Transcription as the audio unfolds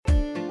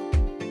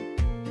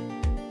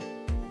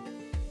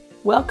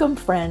Welcome,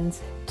 friends,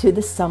 to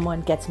the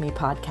Someone Gets Me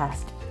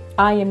podcast.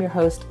 I am your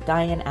host,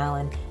 Diane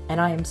Allen,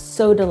 and I am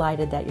so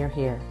delighted that you're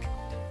here.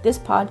 This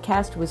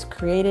podcast was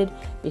created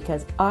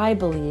because I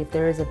believe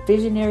there is a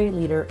visionary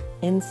leader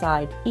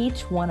inside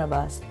each one of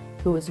us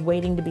who is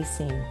waiting to be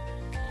seen.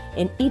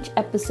 In each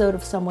episode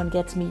of Someone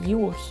Gets Me, you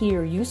will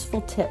hear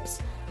useful tips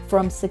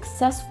from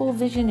successful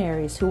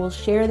visionaries who will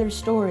share their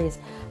stories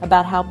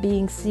about how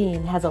being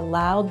seen has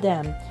allowed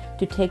them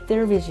to take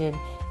their vision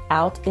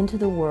out into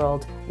the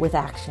world with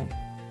action.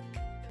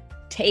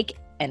 Take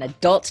an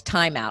adult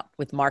timeout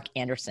with Mark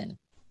Anderson.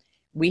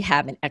 We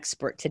have an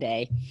expert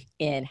today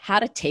in how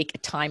to take a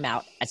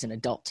timeout as an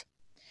adult.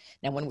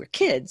 Now, when we're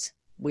kids,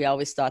 we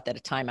always thought that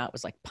a timeout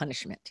was like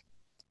punishment.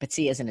 But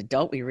see, as an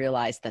adult, we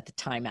realized that the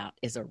timeout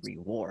is a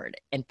reward.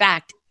 In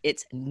fact,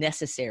 it's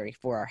necessary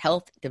for our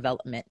health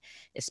development,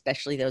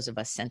 especially those of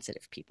us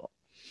sensitive people.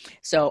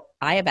 So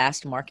I have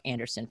asked Mark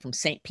Anderson from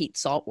St. Pete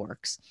Salt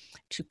Works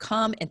to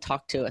come and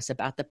talk to us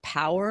about the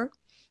power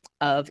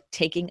of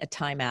taking a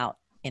timeout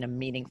in a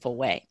meaningful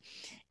way.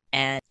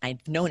 And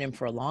I've known him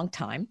for a long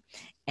time.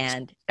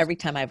 And every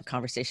time I have a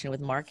conversation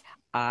with Mark,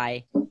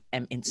 I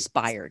am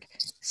inspired.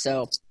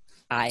 So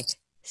I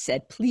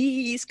said,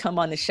 please come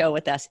on the show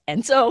with us.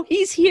 And so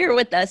he's here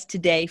with us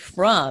today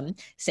from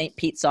St.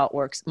 Pete Salt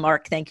Works.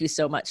 Mark, thank you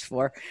so much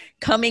for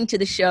coming to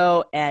the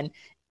show and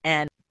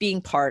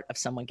being part of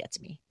Someone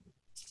Gets Me.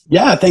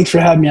 Yeah, thanks for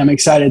having me. I'm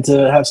excited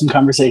to have some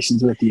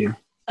conversations with you.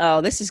 Oh,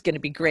 this is going to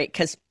be great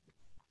because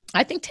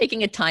I think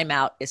taking a time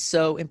out is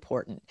so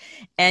important.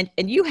 And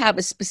you have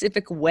a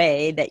specific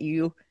way that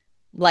you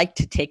like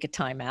to take a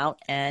time out,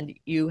 and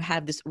you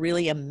have this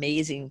really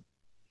amazing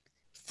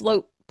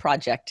float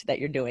project that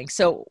you're doing.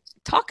 So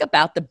talk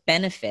about the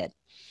benefit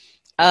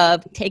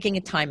of taking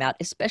a time out,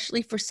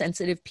 especially for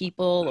sensitive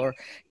people or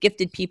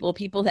gifted people,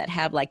 people that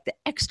have like the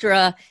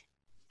extra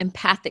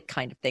empathic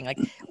kind of thing. Like,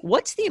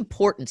 what's the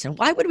importance and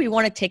why would we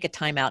want to take a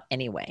time out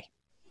anyway?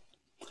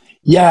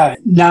 Yeah,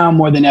 now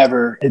more than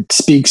ever, it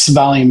speaks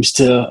volumes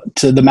to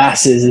the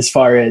masses as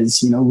far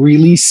as,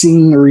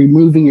 releasing or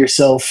removing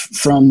yourself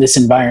from this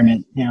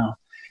environment.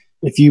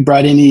 If you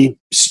brought any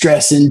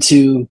stress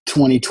into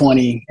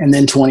 2020 and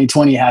then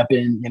 2020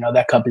 happened,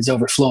 that cup is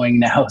overflowing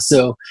now.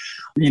 So,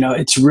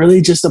 it's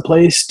really just a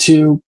place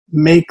to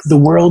make the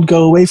world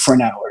go away for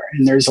an hour.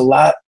 And there's a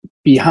lot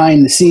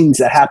behind the scenes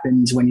that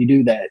happens when you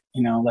do that.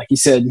 Like you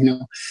said,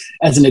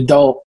 as an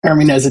adult,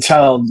 as a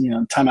child,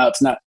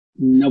 timeout's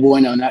no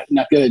bueno,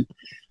 not good.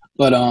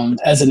 But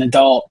as an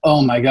adult,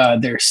 oh my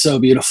God, they're so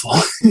beautiful.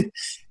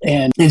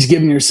 And it's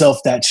giving yourself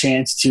that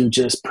chance to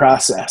just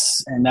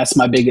process. And that's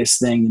my biggest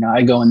thing.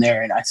 I go in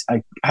there and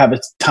I have a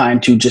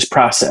time to just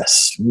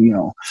process,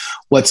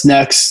 what's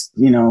next,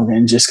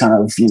 and just kind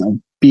of,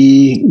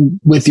 be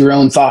with your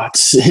own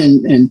thoughts.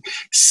 And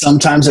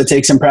sometimes it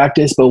takes some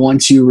practice, but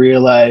once you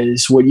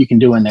realize what you can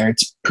do in there,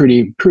 it's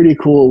pretty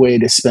cool way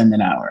to spend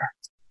an hour.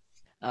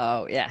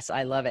 Oh, yes.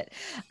 I love it.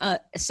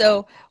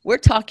 So we're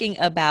talking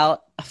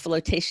about a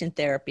flotation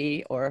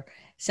therapy or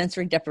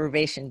sensory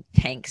deprivation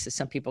tanks, as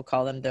some people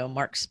call them, though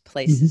Mark's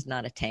place is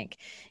not a tank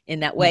in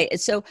that way.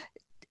 So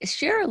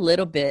share a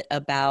little bit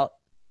about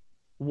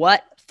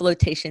what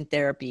flotation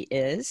therapy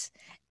is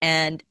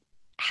and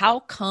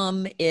how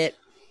come it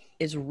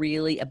is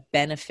really a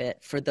benefit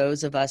for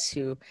those of us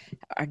who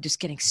are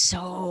just getting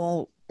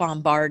so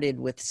bombarded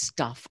with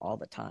stuff all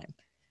the time.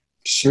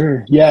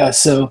 Sure. Yeah.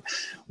 So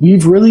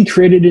we've really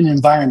created an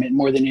environment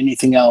more than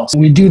anything else.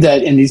 We do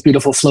that in these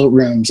beautiful float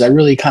rooms. I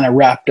really kind of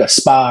wrapped a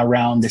spa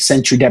around the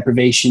sensory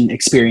deprivation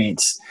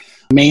experience,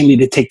 mainly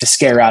to take the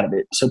scare out of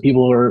it. So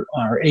people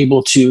are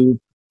able to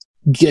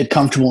get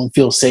comfortable and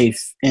feel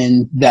safe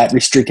in that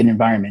restricted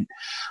environment.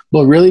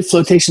 But really,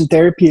 flotation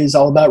therapy is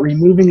all about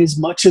removing as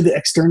much of the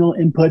external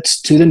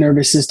inputs to the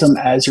nervous system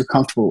as you're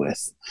comfortable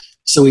with.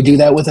 So we do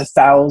that with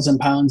 1,000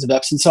 pounds of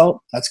Epsom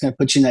salt. That's going to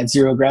put you in that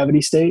zero gravity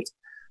state.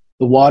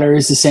 The water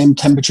is the same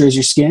temperature as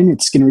your skin.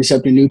 It's skin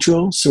receptor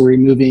neutral. So we're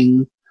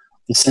removing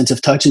the sense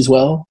of touch as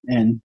well.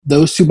 And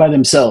those two by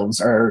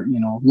themselves are,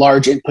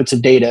 large inputs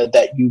of data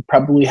that you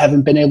probably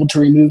haven't been able to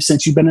remove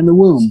since you've been in the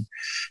womb.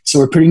 So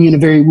we're putting you in a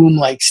very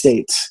womb-like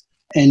state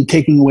and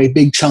taking away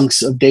big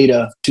chunks of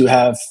data to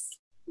have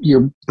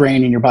your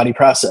brain and your body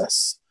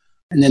process.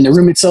 And then the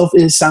room itself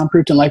is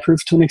soundproof and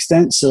lightproof to an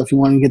extent. So if you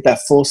want to get that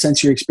full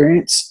sensory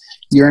experience,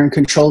 you're in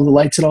control of the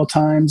lights at all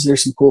times.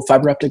 There's some cool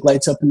fiber optic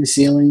lights up in the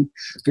ceiling.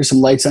 There's some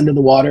lights under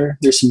the water.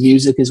 There's some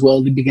music as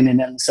well to begin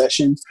and end the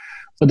session.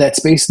 But that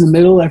space in the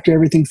middle, after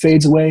everything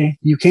fades away,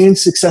 you can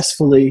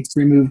successfully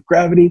remove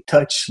gravity,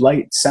 touch,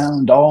 light,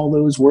 sound, all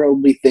those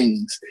worldly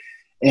things.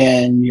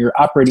 And your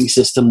operating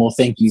system will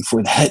thank you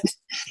for that.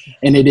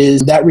 And it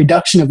is that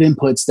reduction of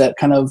inputs that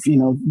kind of,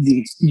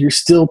 you're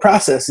still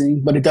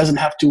processing, but it doesn't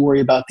have to worry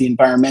about the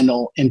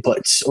environmental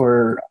inputs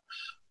or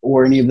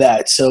any of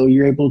that. So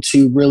you're able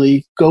to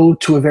really go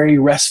to a very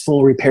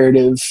restful,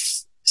 reparative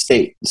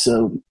state.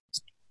 So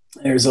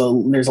there's a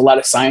lot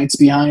of science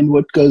behind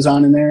what goes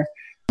on in there,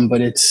 but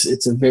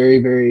it's a very,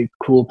 very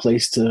cool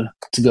place to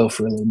go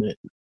for a little bit.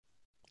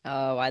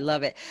 Oh, I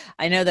love it.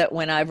 I know that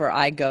whenever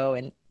I go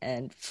and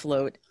and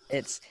float,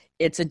 it's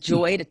a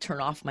joy to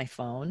turn off my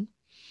phone,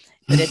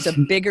 but it's a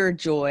bigger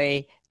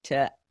joy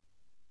to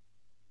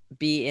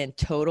be in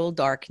total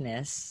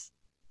darkness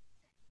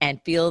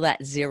and feel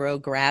that zero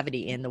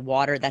gravity in the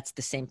water. That's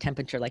the same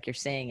temperature, like you're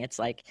saying. It's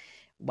like,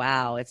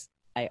 wow,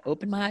 I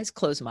open my eyes,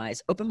 close my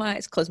eyes, open my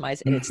eyes, close my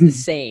eyes, and it's the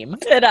same.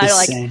 And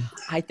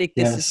I think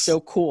this is so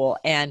cool.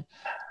 And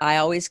I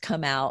always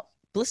come out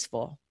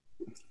blissful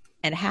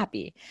and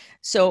happy.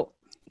 So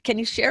can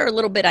you share a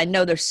little bit? I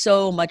know there's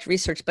so much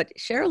research, but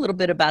share a little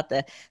bit about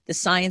the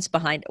science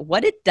behind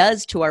what it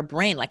does to our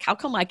brain. Like, how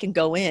come I can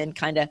go in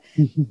kind of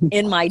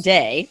in my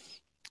day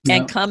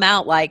and come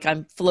out like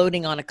I'm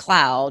floating on a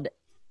cloud,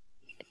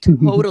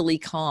 totally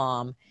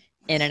calm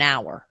in an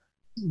hour?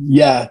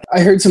 Yeah, I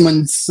heard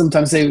someone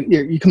sometimes say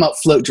you come out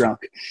float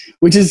drunk,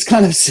 which is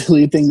kind of a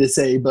silly thing to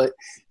say. But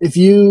if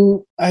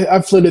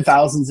I've floated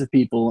thousands of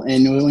people,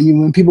 and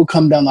when people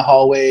come down the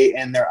hallway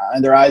and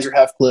their eyes are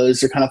half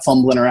closed, they're kind of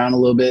fumbling around a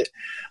little bit.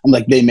 I'm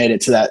like, they made it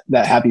to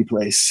that happy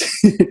place.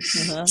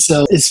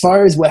 So as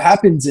far as what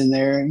happens in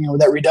there,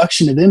 that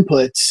reduction of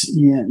inputs,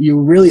 you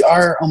really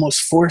are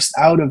almost forced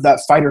out of that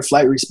fight or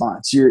flight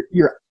response.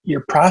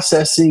 You're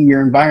processing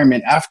your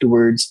environment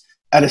afterwards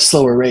at a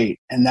slower rate.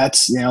 And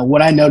that's,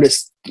 what I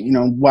noticed,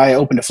 why I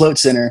opened a float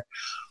center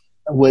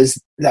was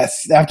that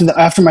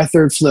after my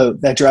third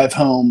float, that drive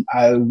home,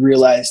 I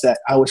realized that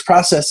I was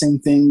processing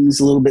things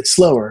a little bit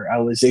slower. I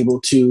was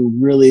able to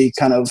really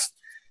kind of,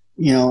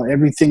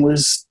 everything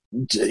was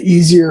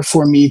easier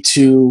for me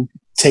to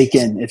take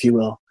in, if you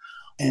will.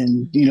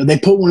 And, they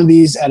put one of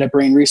these at a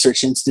brain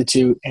research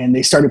institute, and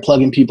they started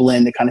plugging people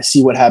in to kind of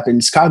see what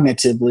happens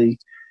cognitively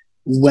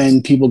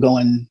when people go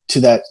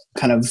into that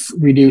kind of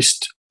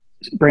reduced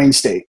brain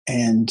state,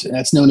 and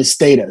that's known as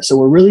theta. So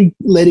we're really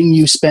letting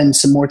you spend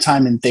some more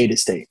time in theta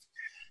state,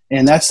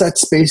 and that's that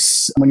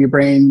space when your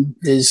brain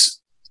is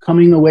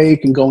coming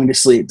awake and going to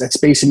sleep, that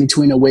space in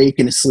between awake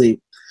and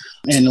asleep.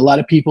 And a lot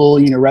of people,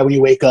 right when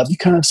you wake up, you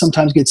kind of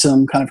sometimes get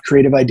some kind of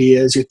creative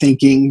ideas. You're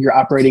thinking, you're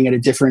operating at a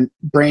different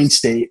brain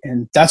state,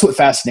 and that's what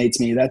fascinates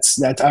me. That's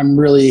I'm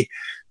really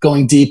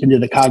going deep into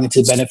the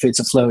cognitive benefits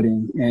of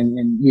floating,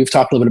 and we've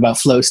talked a little bit about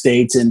flow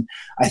states. And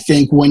I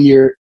think when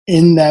you're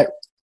in that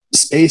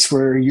space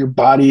where your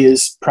body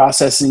is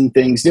processing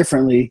things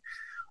differently,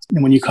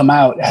 and when you come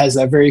out, it has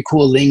that very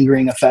cool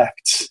lingering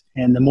effect.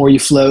 And the more you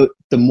float,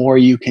 the more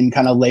you can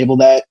kind of label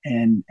that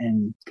and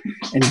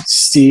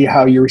see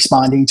how you're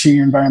responding to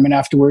your environment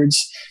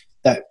afterwards.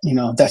 That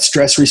that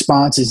stress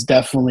response is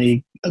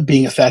definitely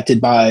being affected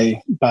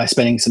by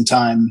spending some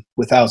time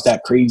without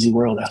that crazy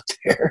world out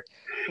there.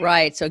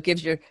 Right. So it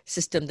gives your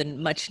system the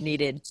much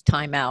needed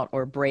timeout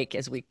or break,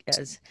 as we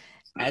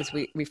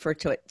refer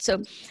to it.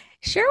 So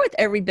share with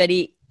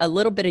everybody a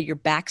little bit of your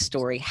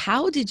backstory.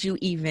 How did you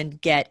even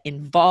get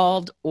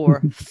involved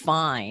or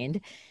find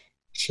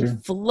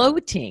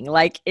floating?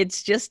 Like,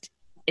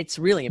 it's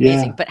really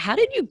amazing. Yeah. But how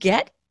did you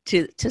get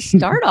to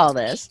start all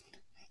this?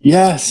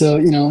 Yeah. So,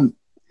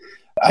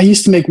 I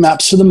used to make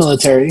maps for the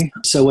military.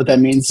 So what that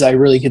means is I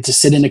really get to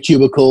sit in a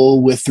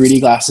cubicle with 3D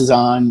glasses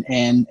on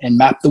and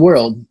map the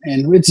world.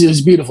 And it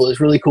was beautiful. It was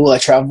really cool. I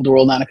traveled the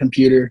world on a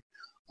computer.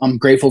 I'm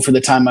grateful for the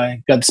time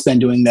I got to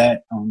spend doing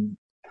that.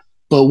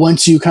 But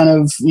once you kind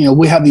of,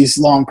 we have these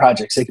long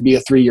projects. They could be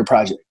a 3-year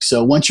project.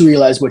 So once you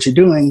realize what you're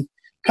doing,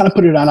 kind of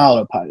put it on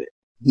autopilot,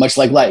 much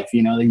like life.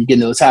 You get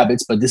into those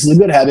habits, but this is a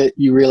good habit.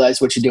 You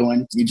realize what you're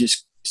doing. You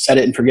just set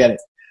it and forget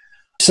it.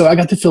 So I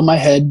got to fill my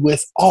head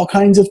with all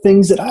kinds of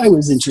things that I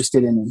was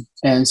interested in.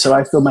 And so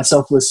I filled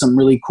myself with some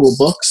really cool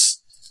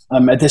books.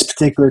 At this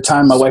particular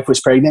time, my wife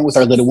was pregnant with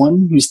our little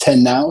one, who's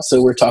 10 now.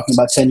 So we're talking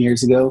about 10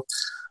 years ago.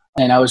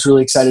 And I was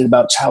really excited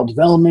about child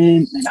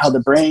development and how the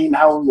brain,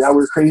 how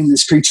we're creating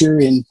this creature.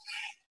 And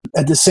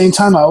at the same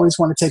time, I always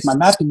want to take my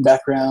mapping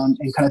background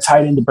and kind of tie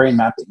it into brain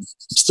mapping.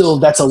 Still,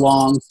 that's a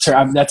long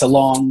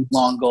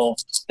goal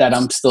that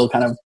I'm still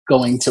kind of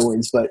going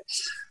towards. But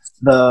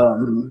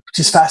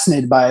just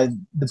fascinated by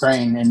the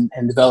brain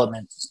and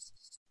development.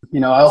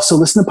 I also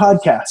listen to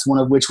podcasts, one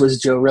of which was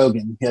Joe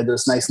Rogan. He had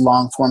those nice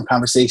long form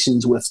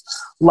conversations with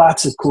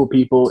lots of cool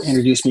people,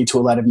 introduced me to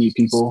a lot of new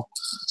people,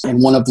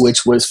 and one of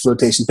which was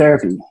flotation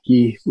therapy.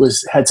 He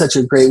had such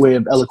a great way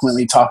of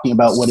eloquently talking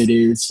about what it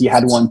is. He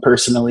had one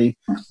personally,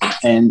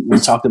 and we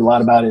talked a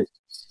lot about it,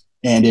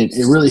 and it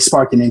really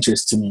sparked an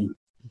interest to me.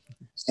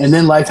 And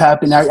then life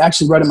happened. I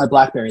actually wrote in my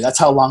BlackBerry. That's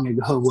how long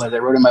ago it was. I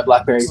wrote in my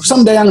BlackBerry,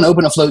 someday I'm going to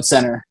open a float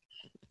center.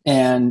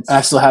 And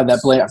I still have that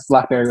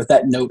BlackBerry with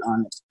that note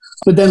on it.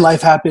 But then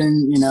life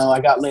happened.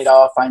 I got laid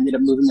off. I ended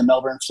up moving to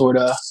Melbourne,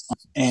 Florida.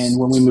 And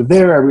when we moved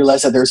there, I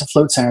realized that there was a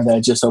float center that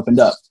had just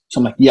opened up. So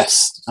I'm like,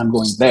 yes, I'm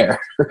going there.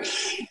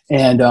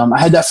 And I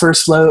had that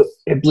first float.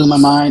 It blew my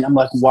mind. I'm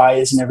like, why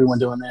isn't everyone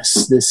doing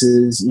this? This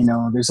is,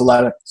 there's a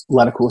lot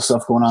of cool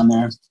stuff going on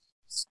there.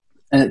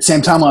 And at the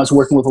same time, I was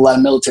working with a lot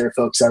of military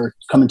folks that were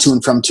coming to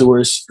and from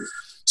tours.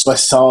 So I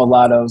saw a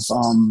lot of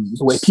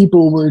the way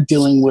people were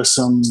dealing with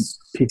some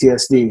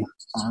PTSD.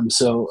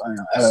 So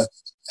at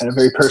a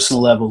very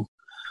personal level.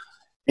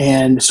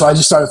 And so I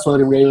just started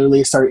floating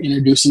regularly, started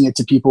introducing it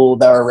to people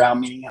that were around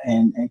me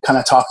and kind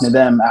of talking to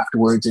them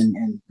afterwards.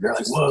 And they're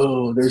like,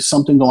 whoa, there's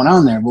something going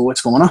on there. Well,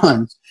 what's going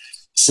on?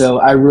 So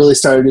I really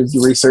started to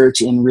do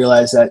research and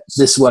realized that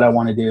this is what I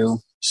want to do.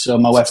 So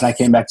my wife and I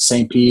came back to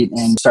St. Pete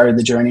and started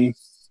the journey.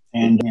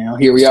 And,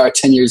 here we are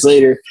 10 years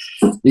later.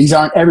 These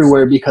aren't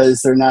everywhere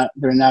because they're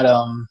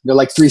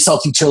like three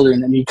salty children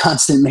that need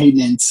constant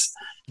maintenance.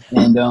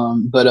 And,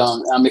 but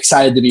I'm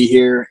excited to be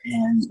here,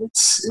 and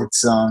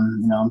it's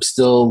I'm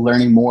still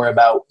learning more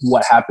about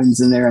what happens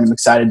in there, and I'm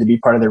excited to be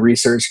part of the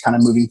research kind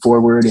of moving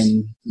forward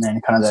and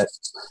kind of that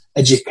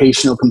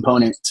educational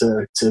component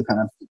to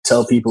kind of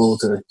tell people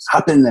to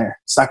hop in there.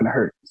 It's not going to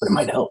hurt, but it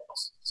might help.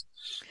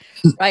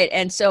 Right.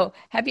 And so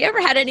have you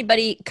ever had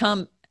anybody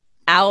come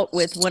out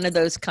with one of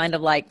those kind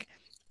of like,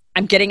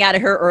 I'm getting out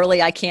of here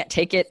early, I can't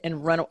take it,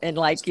 and run and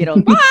like,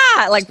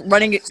 like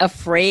running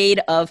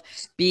afraid of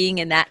being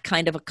in that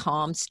kind of a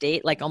calm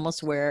state, like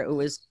almost where it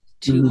was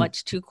too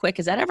much too quick?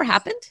 Has that ever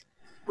happened?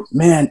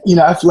 Man,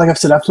 like I've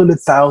said, I've floated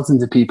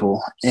thousands of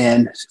people,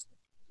 and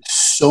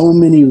so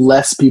many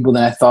less people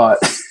than I thought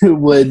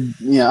would,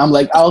 I'm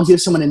like, I'll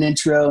give someone an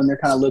intro and they're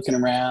kind of looking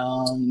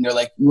around and they're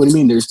like, what do you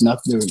mean? There's no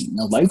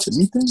lights or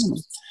anything? I'm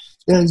like,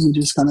 yeah, you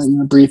just kind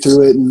of breathe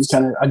through it, and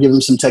I give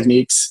them some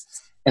techniques,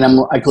 and I'm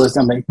like,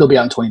 they'll be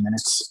out in 20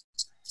 minutes.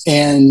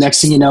 And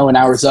next thing you know, an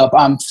hour's up,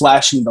 I'm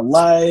flashing the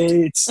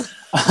lights.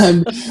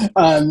 I'm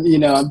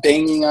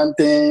banging on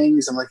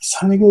things. I'm like, it's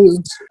time to go.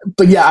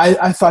 But yeah,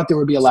 I thought there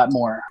would be a lot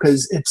more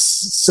because it's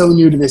so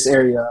new to this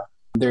area.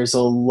 There's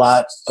a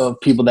lot of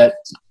people that,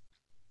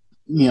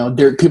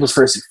 they're people's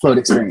first float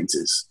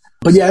experiences.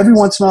 But yeah, every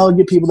once in a while, you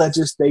get people that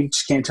they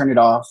just can't turn it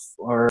off.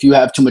 Or if you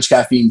have too much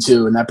caffeine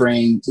too, and that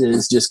brain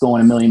is just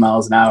going a million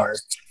miles an hour,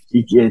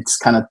 it's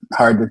kind of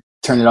hard to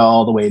turn it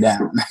all the way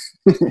down.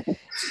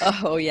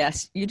 Oh,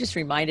 yes. You just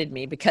reminded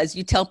me, because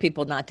you tell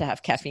people not to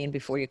have caffeine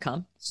before you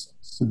come.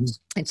 Mm-hmm.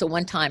 And so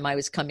one time I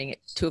was coming at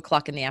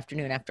 2:00 in the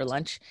afternoon after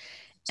lunch,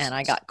 and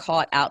I got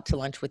caught out to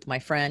lunch with my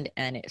friend,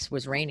 and it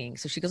was raining.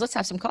 So she goes, let's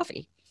have some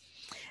coffee.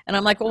 And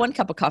I'm like, well, one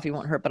cup of coffee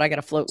won't hurt, but I got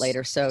to float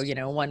later. So,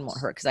 one won't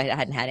hurt, because I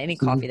hadn't had any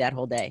coffee that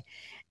whole day.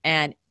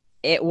 And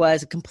it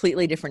was a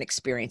completely different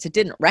experience. It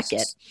didn't wreck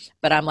it,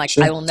 but I'm like,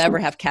 sure. I will never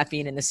have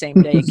caffeine in the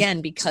same day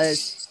again,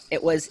 because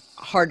it was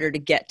harder to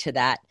get to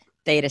that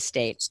theta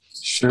state.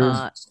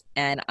 Sure.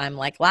 And I'm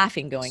like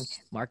laughing, going,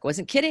 Mark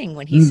wasn't kidding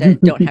when he said,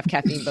 don't have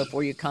caffeine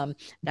before you come.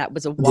 That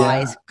was a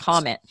wise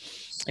comment.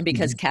 And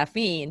because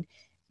caffeine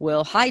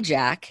will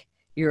hijack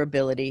your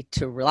ability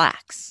to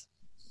relax.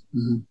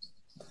 Mm-hmm.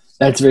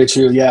 That's very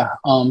true. Yeah.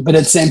 But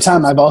at the same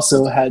time, I've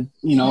also had,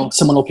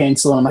 someone will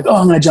cancel and I'm like, oh,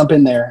 I'm going to jump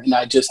in there. And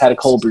I just had a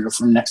cold brew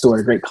from next door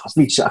at a great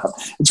coffee shop.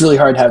 It's really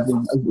hard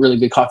having a really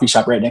good coffee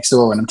shop right next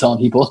door when I'm telling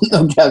people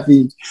no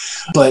caffeine.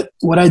 But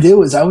what I did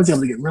was I was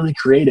able to get really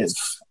creative.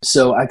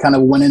 So I kind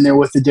of went in there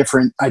with a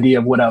different idea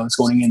of what I was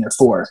going in there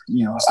for.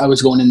 I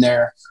was going in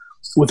there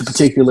with a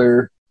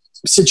particular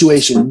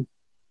situation,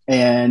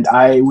 and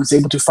I was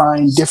able to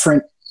find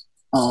different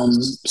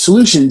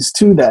solutions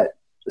to that.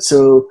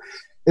 So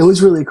it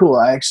was really cool.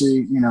 I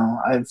actually,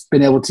 I've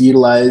been able to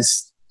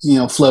utilize,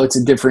 floats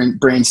in different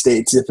brain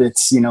states, if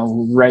it's,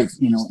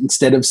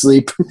 instead of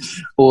sleep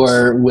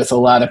or with a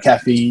lot of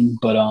caffeine,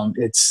 but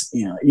it's,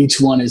 each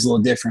one is a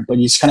little different, but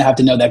you just kind of have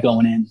to know that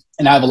going in.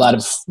 And I have a lot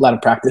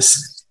of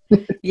practice.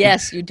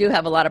 Yes, you do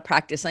have a lot of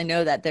practice. I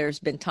know that there's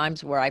been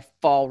times where I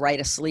fall right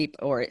asleep,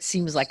 or it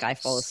seems like I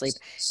fall asleep,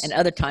 and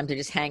other times I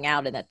just hang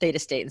out in that theta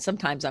state. And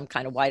sometimes I'm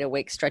kind of wide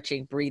awake,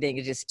 stretching, breathing,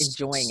 and just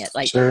enjoying it.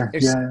 Like sure.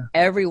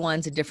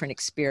 Everyone's a different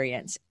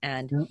experience.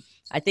 And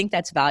I think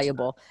that's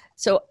valuable.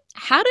 So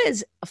how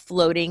does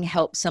floating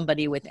help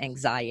somebody with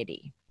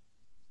anxiety?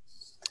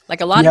 Like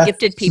a lot of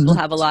gifted people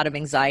have a lot of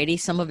anxiety.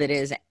 Some of it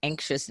is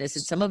anxiousness,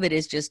 and some of it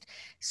is just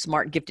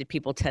smart, gifted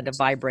people tend to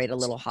vibrate a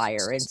little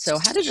higher. And so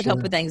how does it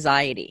help with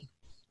anxiety?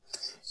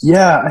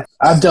 Yeah,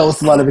 I've dealt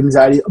with a lot of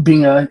anxiety.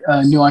 Being a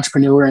new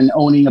entrepreneur and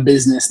owning a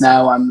business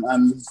now, I'm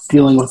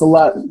dealing with a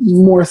lot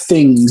more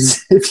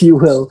things, if you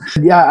will.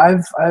 Yeah,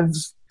 I've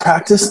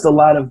practiced a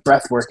lot of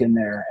breath work in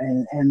there,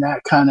 and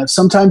that kind of,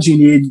 sometimes you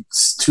need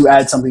to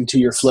add something to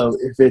your float,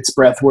 if it's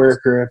breath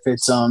work or if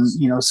it's some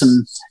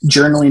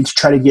journaling to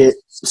try to get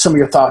some of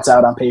your thoughts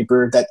out on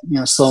paper, that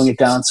slowing it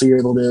down so you're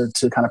able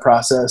to kind of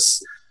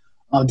process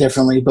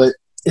differently. But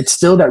it's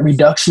still that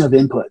reduction of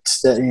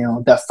inputs,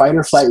 that fight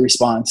or flight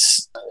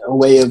response, a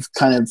way of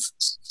kind of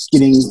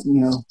getting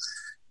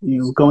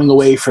going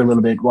away for a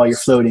little bit while you're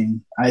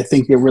floating. I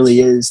think it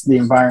really is the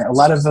environment. A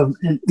lot of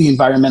the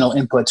environmental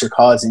inputs are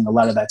causing a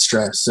lot of that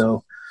stress.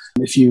 So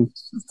if you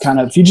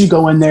just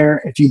go in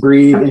there, if you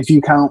breathe, and if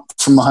you count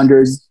from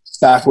 100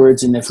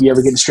 backwards, and if you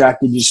ever get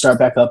distracted, you start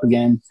back up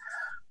again.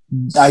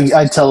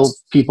 I tell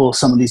people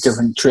some of these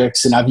different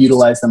tricks, and I've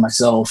utilized them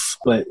myself,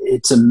 but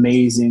it's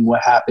amazing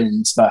what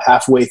happens about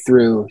halfway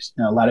through,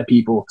 a lot of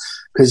people,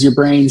 because your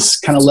brain's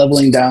kind of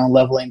leveling down,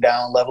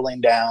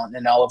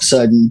 and all of a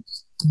sudden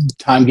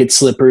time gets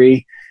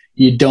slippery.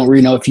 You don't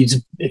really know if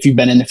you've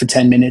been in there for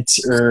 10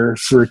 minutes or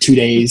for 2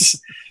 days.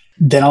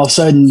 then all of a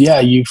sudden, yeah,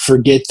 you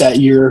forget that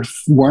you're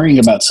worrying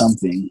about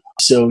something.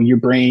 So your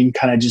brain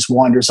kind of just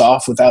wanders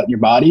off without your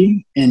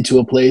body into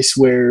a place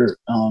where,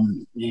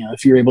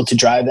 if you're able to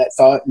drive that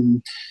thought,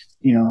 and,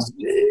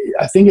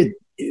 I think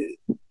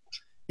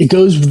it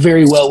goes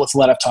very well with a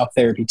lot of talk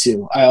therapy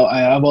too.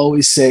 I've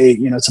always say,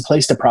 it's a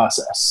place to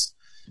process.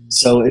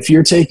 So if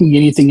you're taking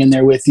anything in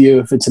there with you,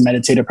 if it's a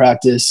meditative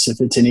practice,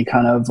 if it's any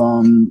kind of,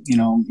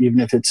 even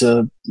if it's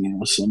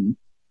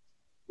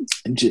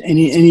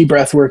any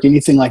breath work,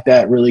 anything like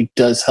that really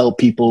does help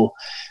people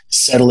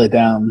settle it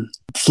down.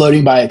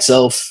 Floating by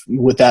itself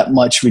with that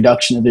much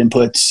reduction of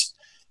inputs,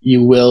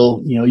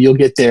 you'll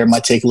get there. It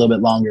might take a little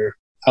bit longer.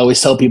 I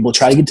always tell people,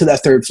 try to get to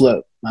that third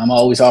float. I'm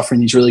always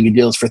offering these really good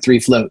deals for 3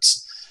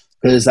 floats,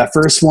 because that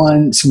first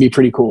one is going to be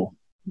pretty cool,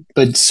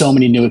 but so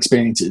many new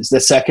experiences. The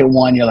second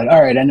one, you're like,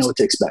 all right, I know what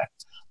to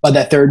expect. But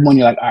that third one,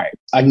 you're like, all right,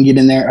 I can get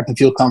in there. I can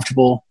feel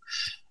comfortable.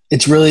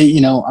 It's really,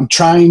 I'm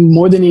trying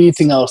more than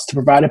anything else to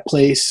provide a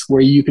place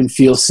where you can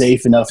feel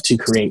safe enough to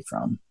create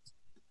from.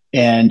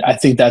 And I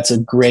think that's a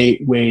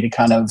great way to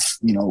kind of,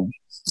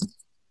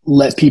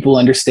 let people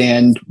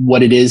understand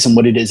what it is and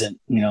what it isn't.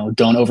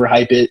 Don't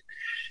overhype it,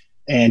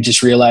 and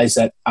just realize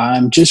that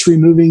I'm just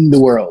removing the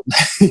world.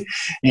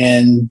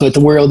 But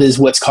the world is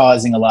what's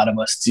causing a lot of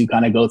us to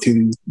kind of go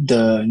through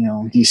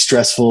these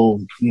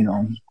stressful,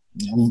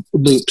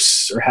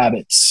 loops or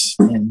habits.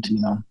 And,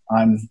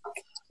 I'm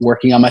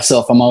working on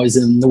myself. I'm always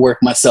in the work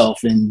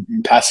myself, and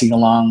passing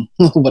along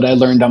what I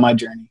learned on my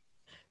journey.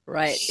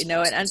 Right. And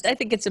I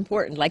think it's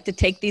important, like, to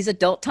take these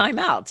adult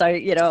timeouts.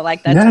 That's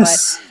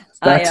yes,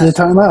 why back to the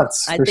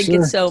timeouts. I think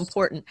it's so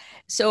important.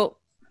 So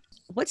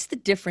what's the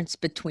difference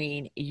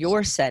between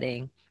your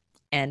setting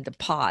and the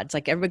pods?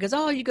 Like, everybody goes,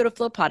 oh, you go to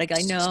float pod. I go,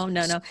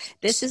 no.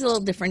 This is a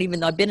little different, even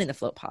though I've been in the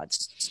float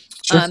pods.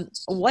 Sure.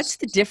 What's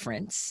the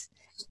difference,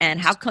 and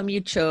how come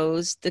you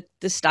chose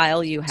the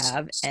style you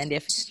have? And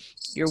if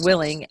you're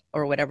willing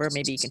or whatever,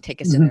 maybe you can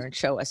take us in there and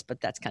show us, but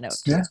that's kind of,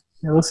 yeah,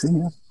 we'll see.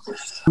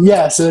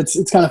 Yeah. So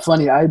it's kind of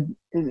funny.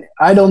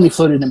 I'd only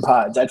floated in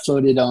pods. I'd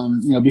floated,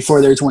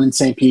 before there was one in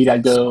St. Pete,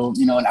 I'd go,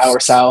 an hour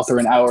south or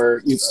an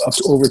hour up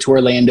over to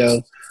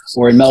Orlando,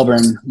 or in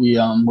Melbourne,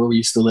 where we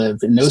used to live,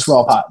 and those were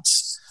all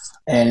pods.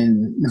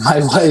 And my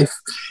wife,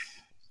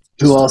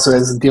 who also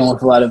is dealing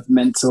with a lot of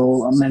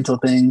mental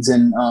things,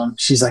 and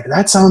she's like,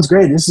 that sounds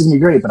great. This is gonna be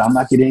great, but I'm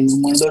not getting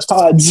one of those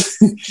pods.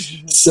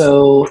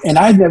 So, and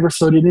I'd never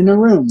floated in a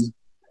room.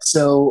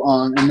 So,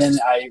 and then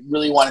I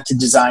really wanted to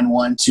design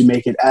one to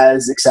make it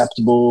as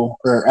acceptable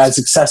or as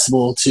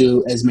accessible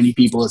to as many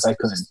people as I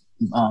could.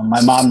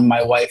 My mom and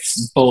my wife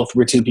both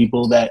were 2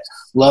 people that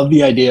loved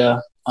the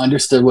idea,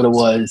 understood what it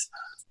was,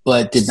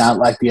 but did not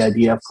like the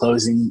idea of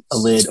closing a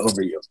lid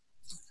over you.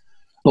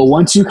 But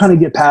once you kind of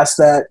get past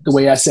that, the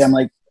way I say, I'm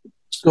like,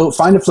 go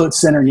find a float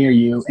center near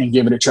you and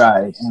give it a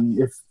try. And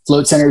if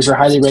float centers are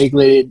highly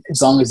regulated,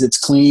 as long as it's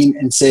clean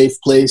and safe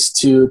place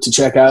to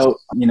check out,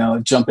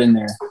 jump in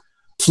there.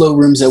 Float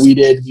rooms that we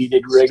did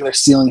regular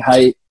ceiling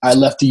height. I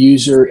left the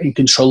user in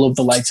control of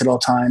the lights at all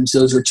times.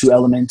 Those were 2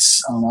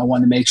 elements. I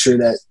wanted to make sure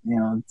that,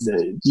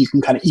 you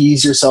can kind of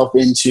ease yourself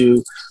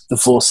into the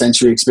full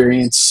sensory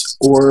experience,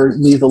 or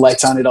leave the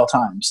lights on at all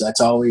times.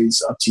 That's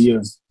always up to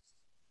you.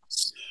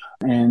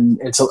 And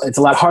it's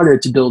a lot harder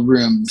to build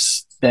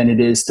rooms than it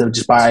is to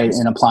just buy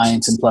an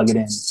appliance and plug it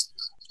in.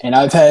 And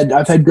I've had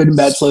good and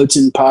bad floats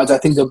in pods. I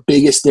think the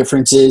biggest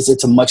difference is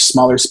it's a much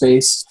smaller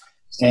space,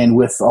 and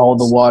with all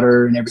the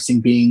water and everything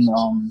being,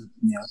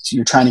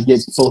 you're trying to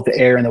get both the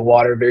air and the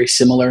water very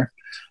similar.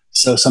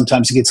 So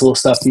sometimes it gets a little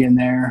stuffy in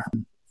there,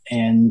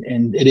 and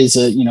it is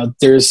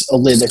there's a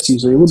lid that's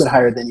usually a little bit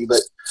higher than you,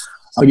 but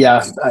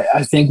yeah,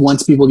 I think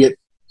once people get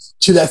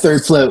to that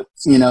third float,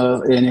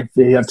 and if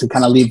they have to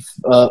kind of leave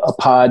a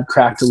pod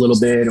cracked a little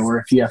bit, or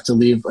if you have to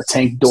leave a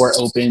tank door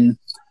open,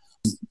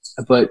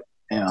 but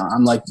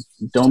I'm like,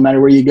 don't matter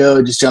where you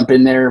go, just jump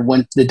in there.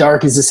 When the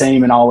dark is the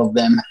same in all of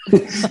them.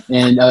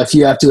 And if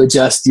you have to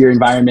adjust your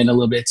environment a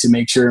little bit to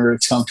make sure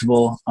it's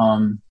comfortable,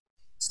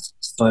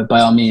 but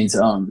by all means,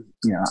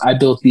 I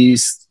built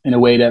these in a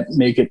way to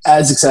make it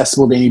as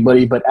accessible to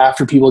anybody. But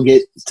after people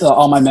get to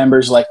all my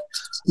members, like,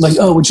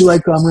 oh, would you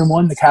like room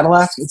 1, the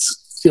Cadillac? It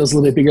feels a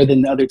little bit bigger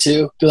than the other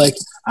 2. They're like,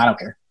 I don't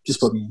care, just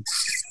put me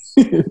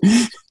in.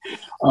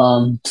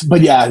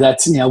 But yeah,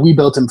 that's, we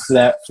built them for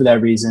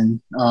that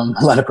reason. A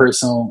lot of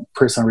personal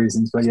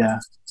reasons, but yeah.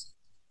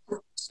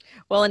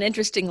 Well, and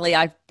interestingly,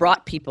 I've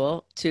brought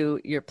people to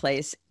your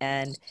place,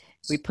 and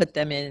we put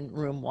them in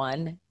room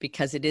 1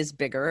 because it is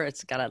bigger.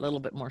 It's got a little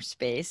bit more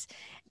space.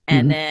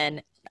 And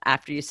then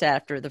after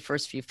the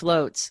first few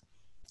floats,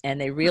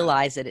 and they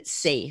realize that it's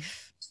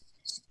safe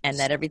and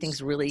that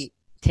everything's really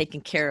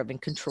taken care of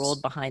and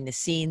controlled behind the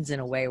scenes in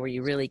a way where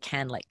you really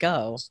can let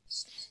go,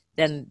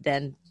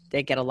 then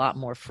they get a lot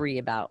more free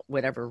about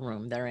whatever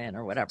room they're in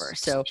or whatever.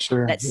 So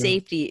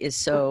safety is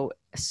so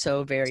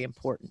very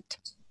important.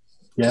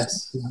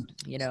 Yes.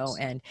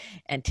 And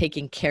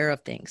taking care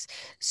of things.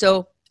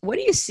 So what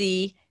do you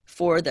see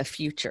for the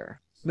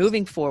future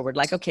moving forward?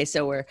 Like, okay,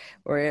 so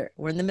we're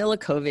in the middle of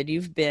COVID.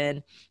 You've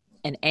been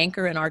an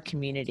anchor in our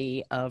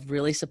community of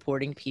really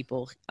supporting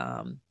people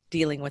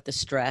dealing with the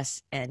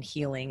stress and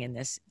healing in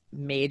this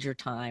major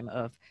time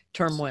of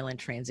turmoil and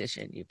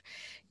transition.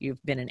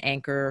 You've been an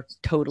anchor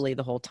totally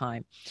the whole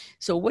time.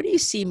 So what do you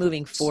see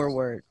moving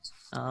forward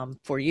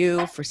for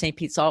you, for St.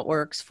 Pete Salt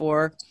Works,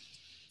 for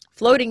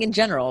floating in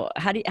general?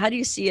 How do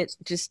you see it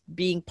just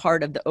being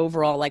part of the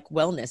overall like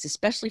wellness,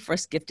 especially for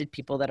us gifted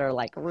people that are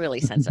like really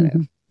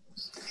sensitive?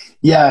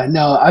 Yeah,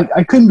 no,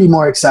 I couldn't be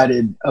more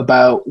excited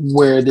about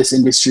where this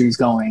industry is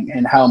going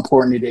and how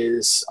important it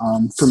is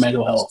for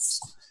mental health.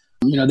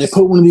 You know, they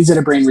put one of these at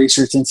a Brain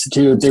Research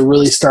Institute. They're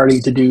really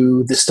starting to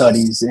do the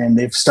studies, and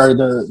they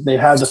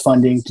have the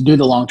funding to do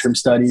the long-term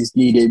studies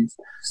needed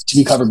to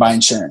be covered by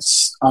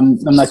insurance. I'm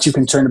not too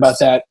concerned about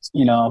that,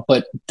 you know,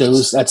 but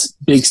that's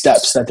big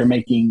steps that they're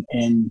making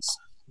in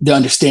the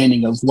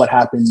understanding of what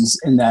happens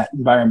in that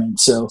environment.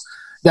 So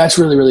that's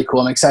really, really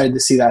cool. I'm excited to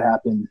see that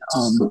happen.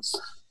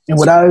 And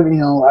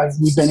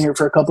we've been here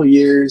for a couple of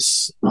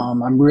years.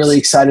 I'm really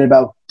excited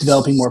about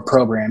developing more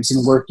programs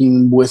and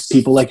working with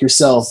people like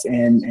yourself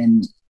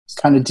and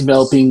kind of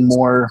developing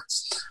more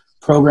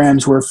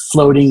programs where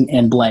floating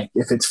and blank.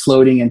 If it's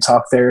floating and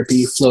talk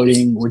therapy,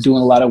 floating, we're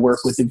doing a lot of work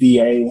with the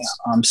VA.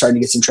 Starting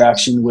to get some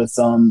traction with,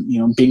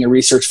 being a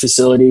research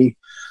facility,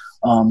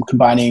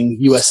 combining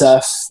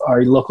USF,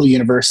 our local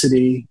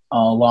university,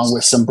 along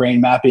with some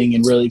brain mapping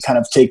and really kind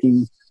of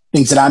taking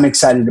things that I'm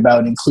excited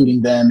about,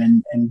 including them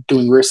and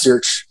doing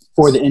research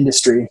for the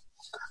industry.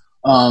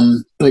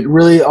 But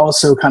really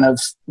also kind of,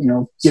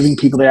 giving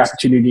people the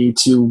opportunity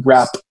to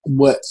wrap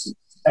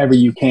whatever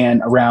you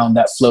can around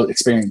that float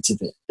experience.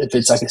 If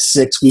it's like a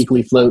 6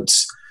 weekly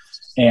floats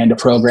and a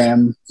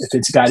program, if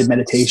it's guided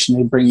meditation,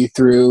 they bring you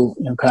through,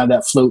 kind of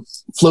that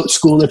float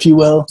school, if you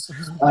will.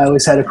 I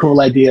always had a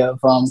cool idea of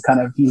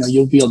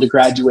you'll be able to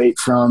graduate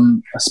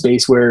from a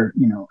space where,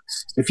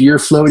 if you're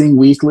floating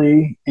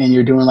weekly and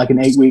you're doing like an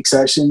 8-week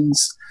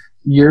sessions,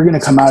 you're going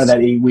to come out of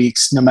that 8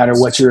 weeks, no matter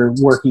what you're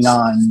working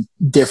on,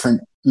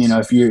 different,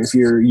 if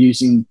you're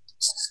using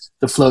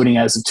the floating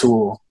as a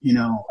tool.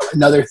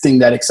 Another thing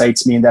that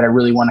excites me and that I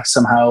really want to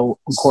somehow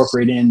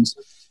incorporate in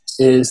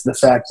is the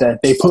fact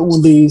that they put one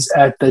of these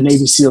at the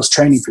Navy SEALs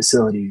training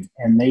facility,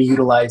 and they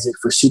utilize it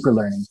for super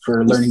learning,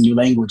 for learning new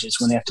languages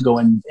when they have to go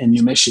in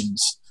new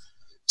missions.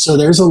 So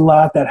there's a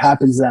lot that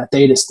happens in that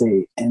theta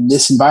state, and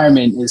this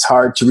environment is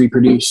hard to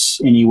reproduce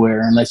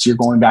anywhere unless you're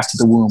going back to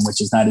the womb,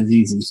 which is not as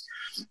easy.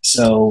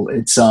 So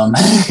it's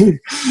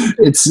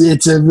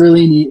it's a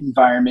really neat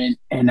environment,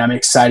 and I'm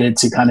excited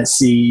to kind of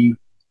see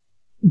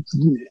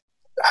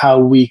how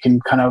we can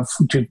kind of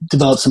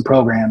develop some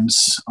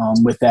programs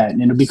with that,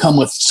 and it'll become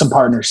with some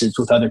partnerships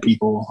with other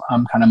people,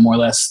 kind of more or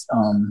less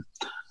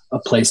a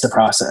place to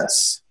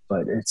process.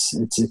 But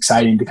it's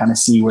exciting to kind of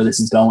see where this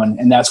is going,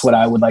 and that's what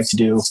I would like to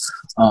do.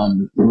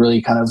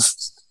 Really kind of,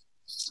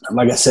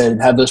 like I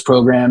said, have those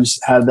programs,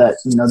 have that,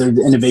 they're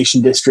the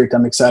innovation district.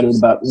 I'm excited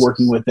about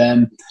working with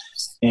them,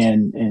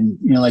 and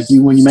like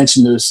when you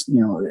mentioned those,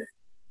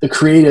 the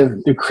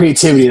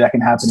creativity that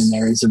can happen in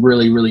there is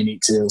really, really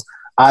neat too.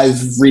 I've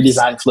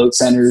redesigned float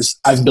centers.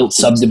 I've built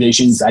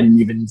subdivisions. I didn't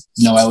even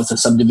know I was a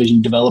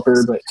subdivision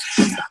developer, but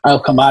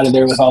I'll come out of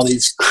there with all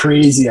these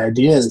crazy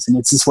ideas. And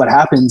it's just what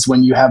happens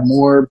when you have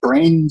more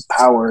brain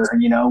power,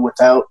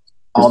 without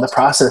all the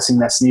processing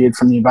that's needed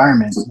from the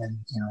environment. And,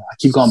 I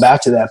keep going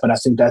back to that, but I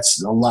think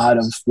that's a lot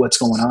of what's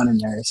going on in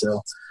there.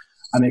 So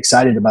I'm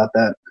excited about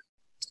that.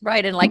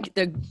 Right. And like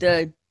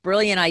the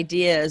brilliant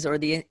ideas or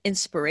the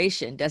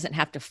inspiration doesn't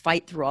have to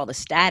fight through all the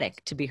static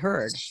to be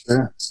heard.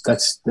 Sure.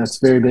 That's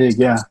very big.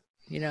 Yeah.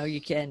 You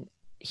can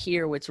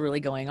hear what's really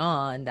going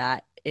on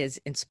that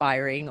is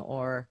inspiring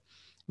or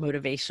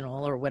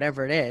motivational or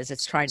whatever it is.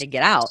 It's trying to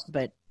get out.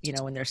 But,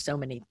 when there's so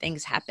many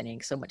things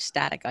happening, so much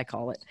static, I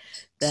call it,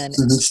 then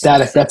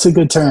static. That's a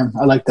good term.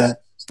 I like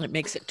that. It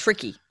makes it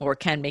tricky, or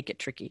can make it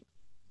tricky.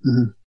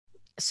 Mm-hmm.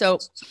 So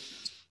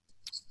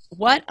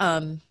what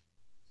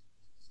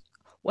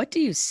do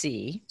you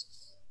see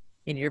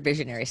in your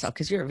visionary self?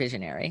 Because you're a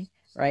visionary,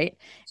 right?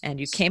 And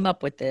you came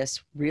up with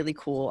this really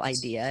cool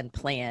idea and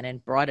plan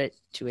and brought it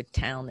to a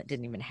town that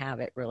didn't even have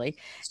it really.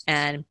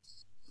 And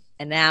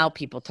now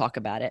people talk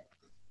about it.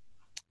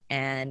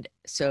 And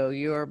so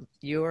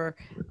you're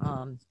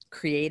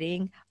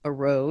creating a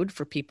road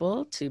for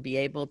people to be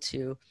able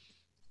to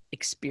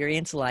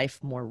experience life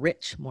more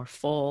rich, more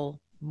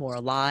full, more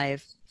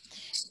alive,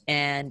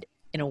 and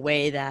in a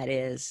way that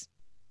is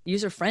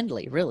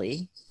user-friendly,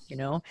 really.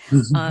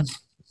 Mm-hmm.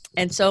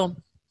 And so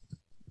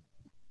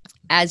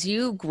as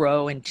you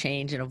grow and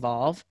change and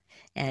evolve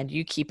and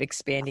you keep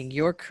expanding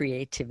your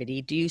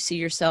creativity, do you see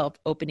yourself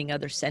opening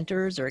other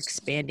centers or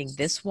expanding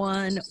this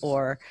one,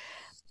 or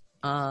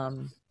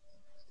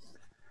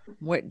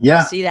what? Yeah,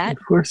 do you see that?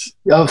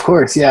 Of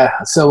course. Yeah.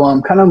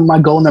 So kind of my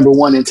goal number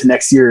one into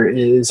next year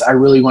is I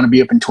really want to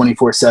be open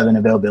 24/7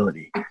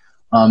 availability.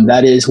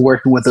 That is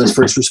working with those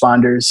first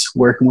responders,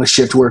 working with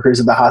shift workers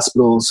at the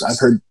hospitals.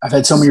 I've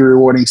had so many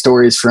rewarding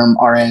stories from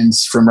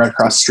RNs from right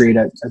across the street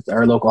at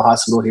our local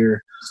hospital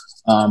here,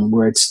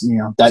 where it's,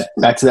 that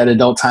back to that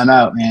adult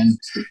timeout, and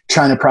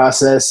trying to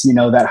process,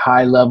 that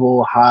high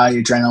level, high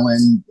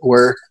adrenaline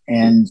work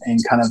and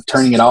kind of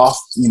turning it off,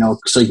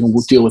 so you can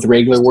deal with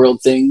regular world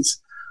things.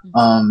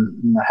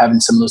 Having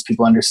some of those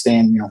people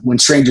understand, when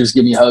strangers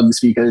give me hugs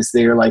because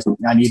they're like,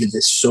 I needed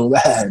this so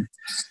bad.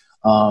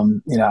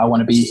 I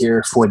want to be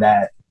here for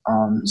that.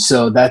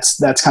 So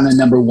that's kind of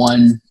number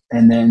one.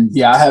 And then,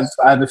 I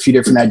have a few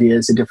different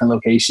ideas at different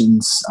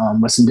locations,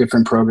 with some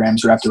different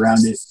programs wrapped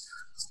around it.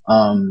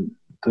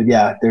 But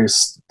yeah,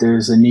 there's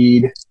a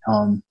need,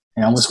 and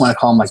I almost want to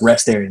call them like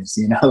rest areas,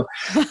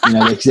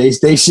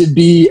 they should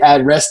be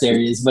at rest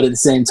areas, but at the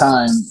same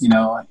time,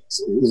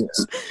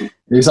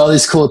 there's all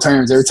these cool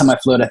terms. Every time I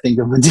float, I think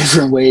of a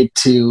different way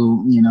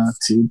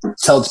to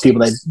tell to people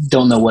that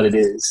don't know what it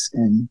is.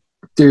 And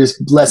there's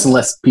less and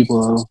less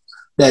people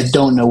that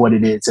don't know what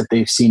it is if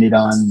they've seen it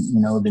on,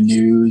 the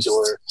news,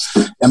 or,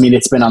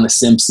 it's been on The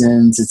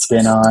Simpsons, it's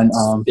been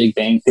on Big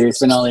Bang Theory, it's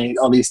been on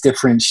all these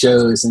different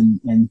shows, and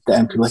people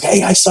are like,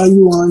 hey, I saw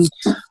you on.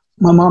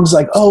 My mom's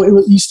like, oh,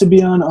 it used to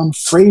be on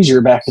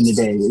Frasier back in the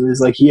day. It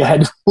was like he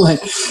had one.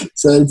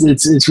 So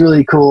it's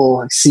really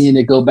cool seeing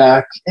it go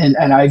back. And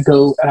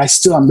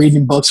I'm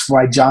reading books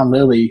by John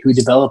Lilly, who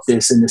developed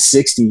this in the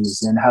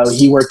 60s, and how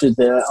he worked at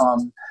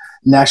the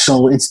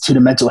National Institute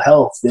of Mental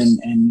Health.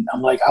 And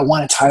I'm like, I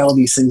want to tie all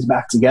these things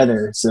back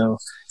together. So,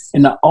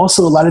 and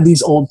also a lot of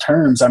these old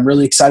terms I'm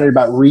really excited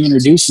about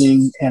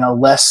reintroducing in a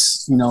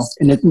less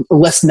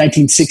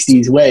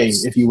 1960s way,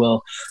 if you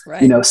will.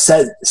 Right.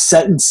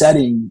 Set and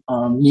setting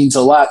means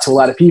a lot to a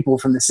lot of people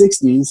from the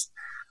 60s,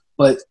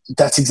 but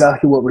that's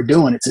exactly what we're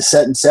doing. It's a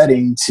set and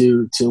setting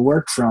to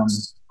work from.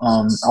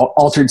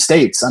 Altered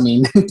states.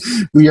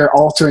 We are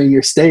altering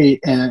your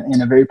state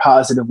in a very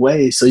positive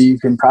way so you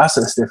can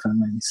process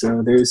differently.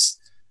 So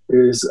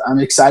I'm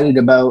excited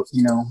about,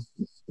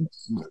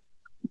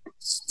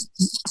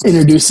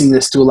 introducing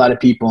this to a lot of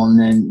people, and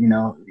then,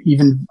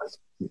 even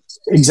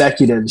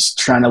executives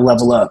trying to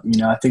level up.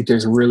 I think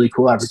there's a really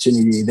cool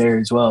opportunity there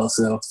as well.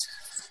 So,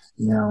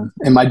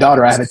 and my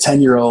daughter, I have a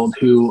 10-year-old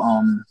who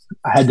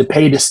I had to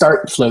pay to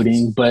start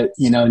floating, but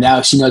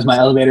now she knows my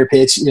elevator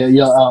pitch.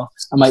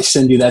 I might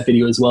send you that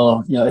video as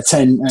well. At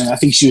 10, I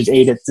think she was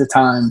 8 at the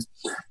time,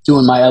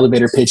 doing my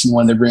elevator pitch in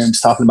one of the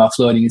rooms, talking about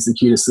floating is the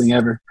cutest thing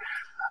ever.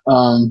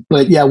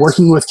 But yeah,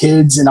 working with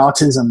kids and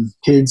autism,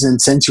 kids and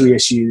sensory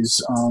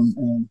issues,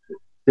 and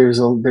there's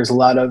a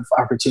lot of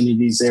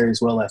opportunities there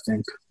as well, I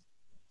think.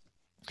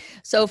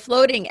 So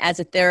floating as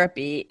a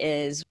therapy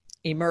is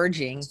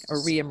emerging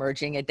or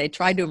re-emerging. They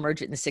tried to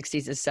emerge it in the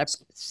 60s as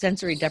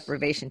sensory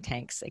deprivation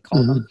tanks, they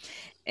call them.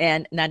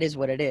 And that is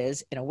what it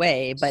is in a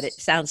way, but it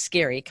sounds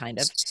scary kind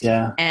of.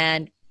 Yeah.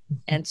 And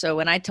so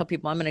when I tell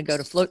people I'm going to go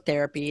to float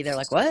therapy, they're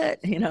like, what?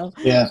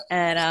 Yeah.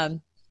 And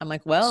I'm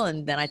like, well,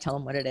 and then I tell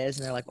them what it is,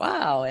 and they're like,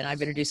 wow. And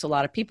I've introduced a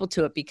lot of people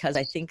to it because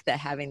I think that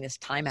having this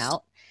time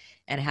out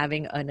and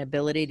having an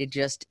ability to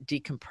just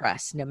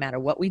decompress, no matter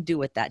what we do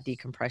with that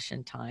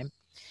decompression time,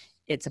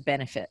 it's a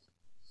benefit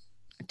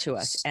to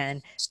us.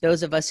 And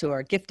those of us who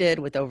are gifted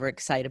with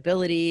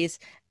overexcitabilities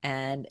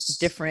and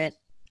different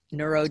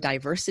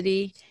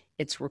neurodiversity,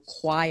 it's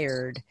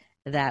required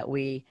that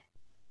we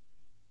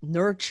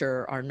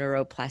nurture our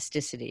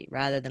neuroplasticity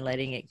rather than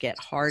letting it get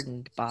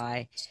hardened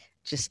by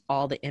just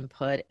all the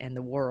input and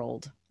the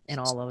world and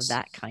all of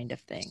that kind of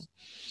thing.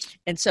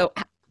 And so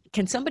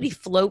can somebody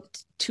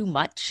float too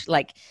much?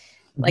 Like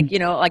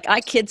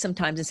I kid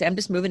sometimes and say, I'm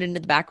just moving into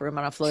the back room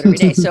and I'll float every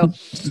day. So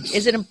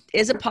is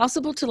it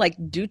possible to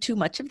do too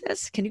much of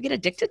this? Can you get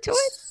addicted to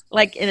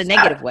it? In a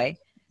negative way?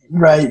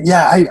 Right.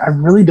 Yeah. I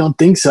really don't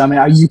think so.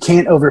 You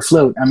can't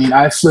overfloat.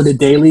 I floated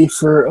daily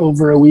for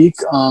over a week.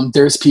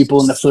 There's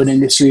people in the float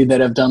industry that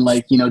have done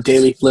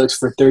daily floats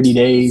for 30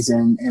 days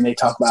and they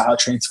talk about how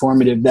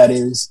transformative that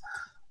is.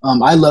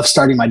 I love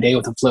starting my day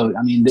with a float.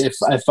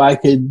 If I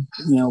could,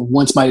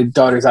 once my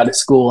daughter's out of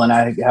school and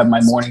I have my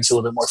mornings a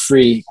little bit more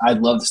free, I'd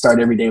love to start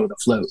every day with a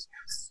float.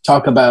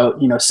 Talk about,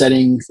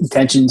 setting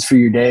intentions for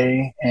your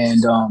day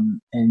and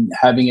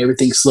having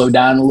everything slow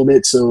down a little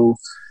bit so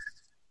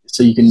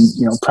you can,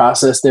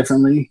 process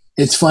differently.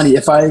 It's funny,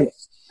 if I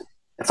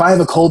have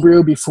a cold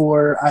brew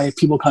before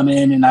people come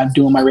in and I'm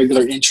doing my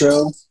regular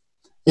intro,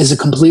 is a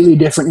completely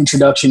different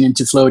introduction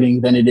into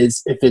floating than it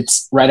is if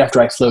it's right after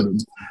I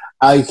floated.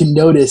 I can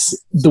notice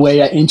the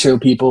way I intro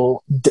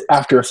people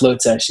after a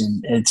float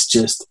session. It's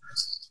just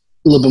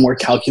a little bit more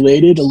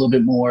calculated, a little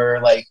bit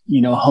more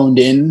honed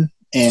in,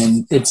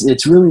 and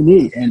it's really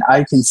neat. And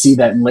I can see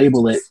that and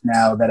label it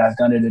now that I've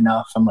done it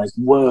enough. I'm like,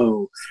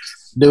 whoa,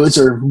 those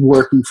are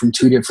working from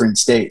two different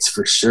states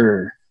for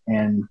sure.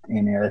 And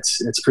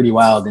it's pretty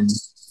wild. And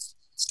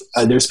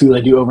there's people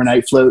that do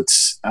overnight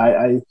floats.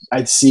 I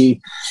see,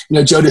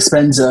 Joe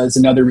Dispenza is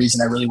another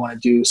reason I really want to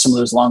do some of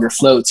those longer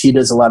floats. He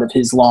does a lot of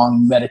his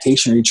long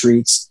meditation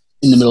retreats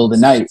in the middle of the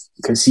night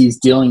because he's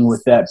dealing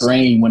with that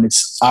brain when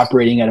it's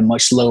operating at a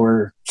much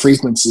lower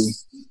frequency.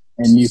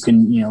 And you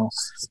can,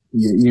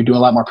 you're doing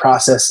a lot more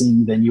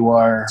processing than you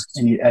are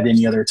at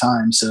any other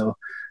time. So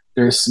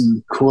there's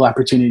some cool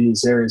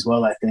opportunities there as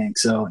well, I think.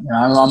 So,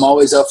 I'm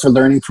always up for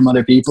learning from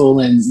other people,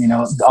 and,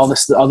 all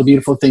the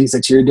beautiful things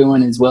that you're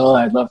doing as well.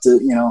 I'd love to,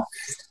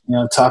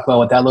 talk about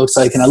what that looks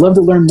like. And I'd love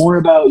to learn more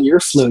about your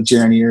float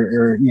journey,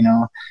 or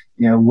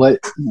what,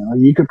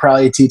 you could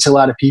probably teach a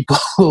lot of people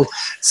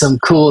some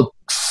cool,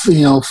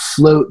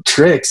 float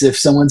tricks if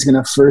someone's going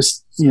to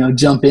first,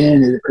 jump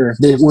in, or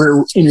if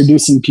we're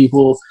introducing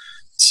people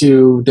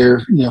to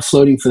their,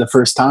 floating for the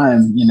first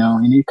time,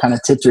 and you kind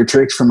of tips or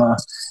tricks from a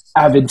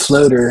avid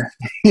floater.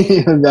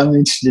 I'm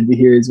interested to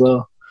hear as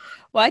well.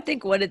 Well, I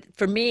think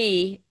for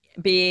me,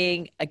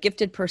 being a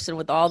gifted person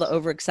with all the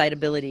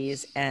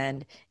overexcitabilities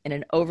and in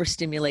an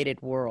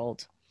overstimulated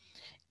world,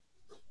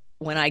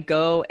 when I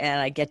go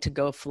and I get to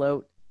go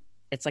float,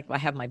 it's like I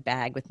have my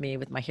bag with me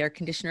with my hair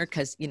conditioner,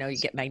 because, you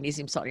get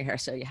magnesium salt in your hair.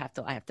 So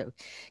I have to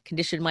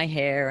condition my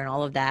hair and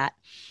all of that.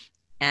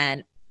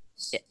 And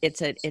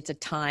it's a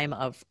time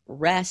of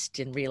rest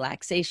and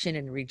relaxation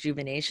and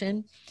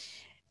rejuvenation.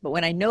 But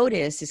when I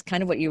notice, is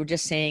kind of what you were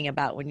just saying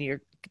about when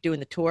you're doing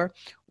the tour,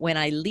 when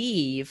I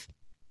leave,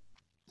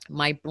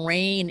 my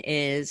brain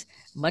is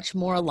much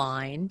more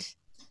aligned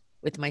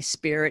with my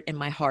spirit and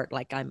my heart.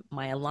 Like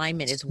my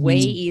alignment is way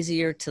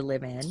easier to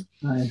live in.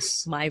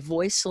 Nice. My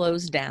voice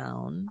slows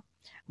down.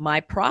 My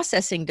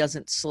processing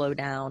doesn't slow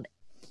down.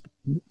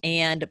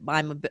 And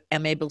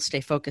I'm able to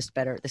stay focused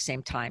better at the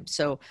same time.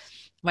 So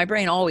my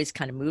brain always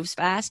kind of moves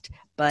fast,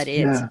 but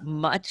it's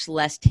much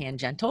less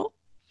tangential.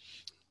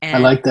 And I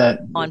like that.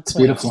 It's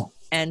beautiful.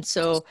 And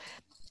so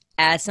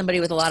as somebody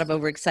with a lot of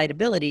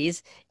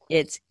overexcitabilities,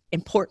 it's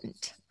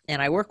important.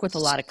 And I work with a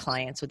lot of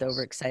clients with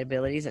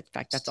overexcitabilities. In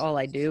fact, that's all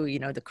I do,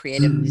 the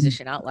creative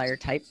musician outlier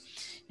type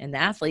and the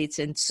athletes.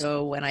 And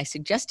so when I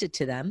suggest it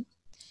to them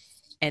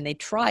and they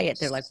try it,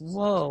 they're like,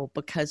 whoa,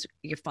 because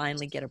you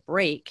finally get a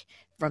break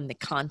from the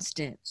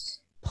constant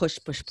push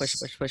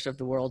of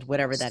the world,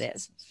 whatever that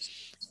is.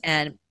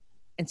 And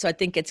so I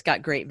think it's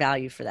got great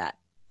value for that.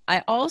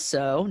 I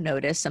also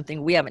noticed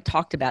something we haven't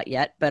talked about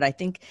yet, but I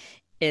think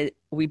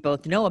we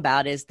both know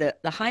about, is the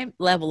high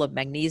level of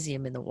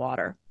magnesium in the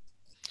water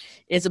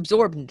is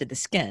absorbed into the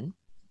skin.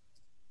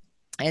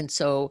 And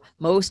so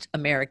most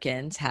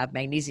Americans have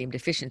magnesium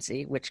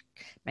deficiency, which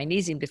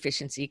magnesium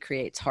deficiency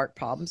creates heart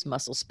problems,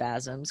 muscle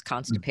spasms,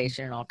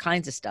 constipation, and all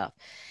kinds of stuff.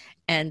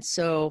 And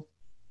so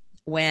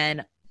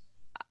when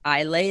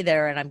I lay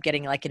there and I'm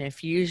getting like an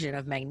infusion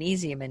of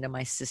magnesium into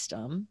my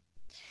system,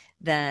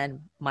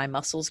 then my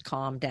muscles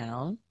calm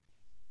down.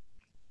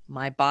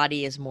 My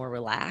body is more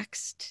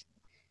relaxed.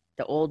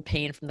 The old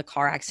pain from the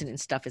car accident and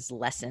stuff is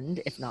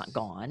lessened, if not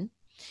gone.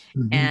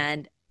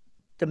 And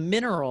the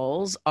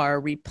minerals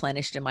are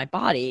replenished in my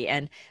body.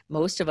 And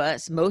most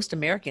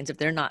Americans, if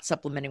they're not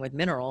supplementing with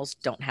minerals,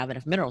 don't have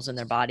enough minerals in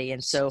their body.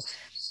 And so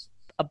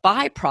a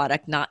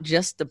byproduct, not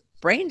just the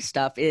brain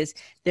stuff, is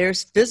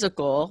there's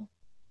physical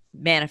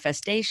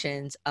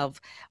manifestations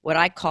of what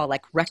I call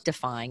like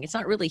rectifying. It's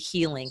not really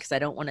healing, because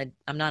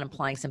I'm not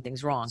implying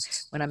something's wrong.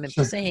 What I'm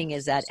saying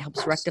is that it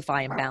helps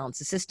rectify and balance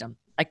the system.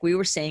 Like we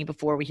were saying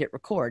before we hit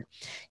record,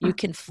 you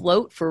can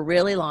float for a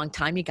really long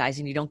time, you guys,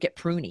 and you don't get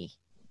pruny.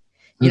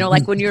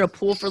 Like when you're in a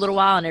pool for a little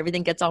while and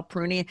everything gets all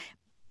pruny,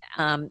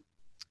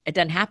 it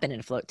doesn't happen in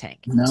a float tank.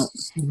 No,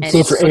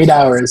 float for 8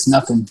 hours,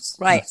 nothing.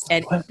 Right.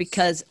 And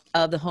because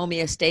of the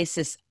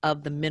homeostasis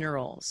of the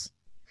minerals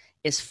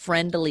is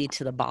friendly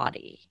to the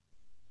body.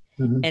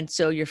 And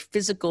so your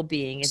physical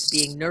being is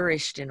being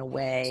nourished in a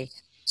way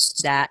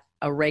that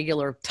a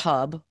regular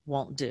tub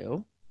won't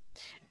do,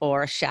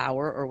 or a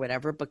shower or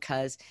whatever,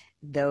 because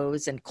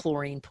those and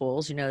chlorine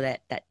pools,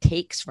 that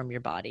takes from your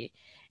body,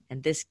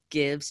 and this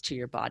gives to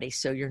your body.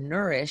 So you're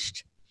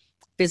nourished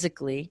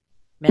physically,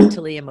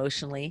 mentally,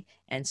 emotionally,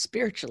 and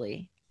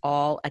spiritually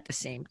all at the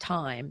same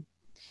time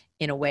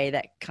in a way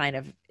that kind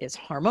of is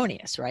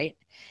harmonious, right?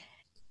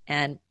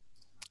 And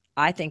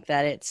I think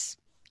that it's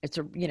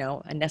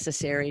a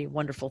necessary,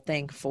 wonderful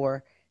thing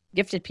for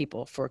gifted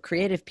people, for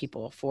creative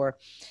people, for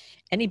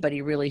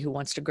anybody really who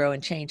wants to grow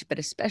and change, but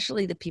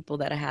especially the people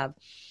that have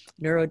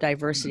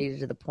neurodiversity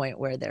to the point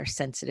where they're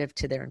sensitive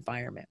to their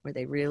environment, where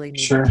they really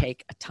need to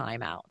take a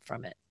time out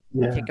from it,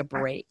 take a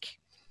break.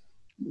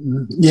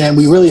 Yeah, and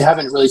we really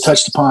haven't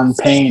touched upon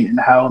pain and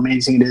how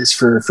amazing it is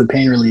for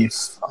pain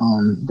relief.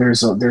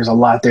 There's a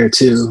lot there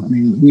too. I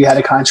mean, we had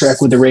a contract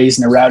with the Rays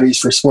and the Rowdies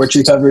for sports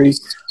recovery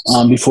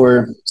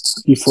before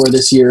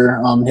this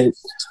year hit.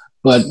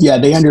 But yeah,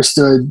 they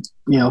understood,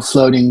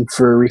 floating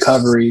for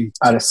recovery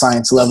at a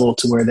science level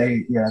to where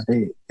they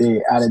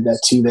added that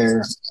to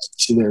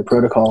their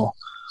protocol.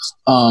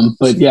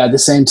 But yeah, at the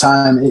same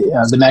time,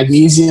 the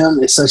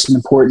magnesium is such an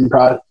important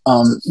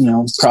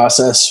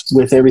process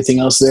with everything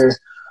else there.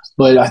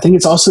 But I think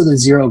it's also the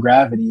zero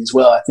gravity as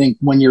well. I think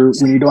when you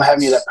don't have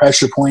any of that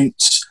pressure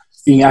points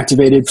being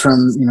activated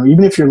from,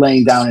 even if you're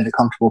laying down in a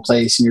comfortable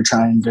place and you're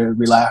trying to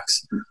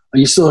relax,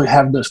 you still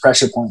have those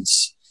pressure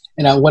points.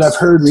 And what I've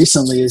heard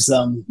recently is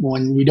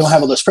when you don't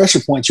have all those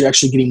pressure points, you're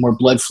actually getting more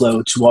blood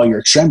flow to all your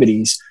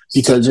extremities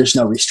because there's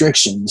no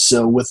restrictions.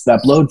 So with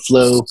that blood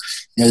flow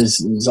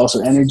is also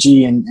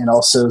energy and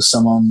also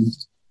some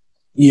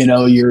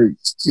your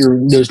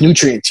those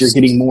nutrients. You're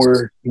getting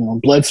more,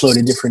 blood flow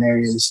to different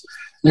areas.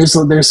 There's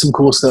some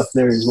cool stuff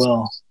there as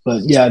well.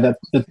 But yeah,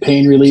 the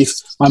pain relief.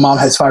 My mom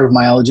has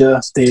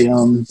fibromyalgia.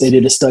 They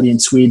did a study in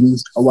Sweden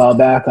a while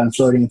back on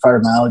floating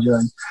fibromyalgia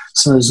and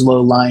some of those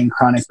low lying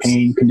chronic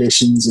pain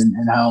conditions and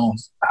how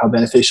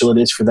beneficial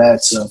it is for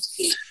that. So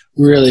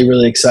really,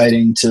 really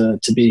exciting to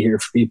be here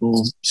for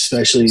people,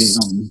 especially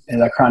in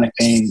that chronic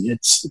pain.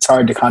 It's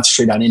hard to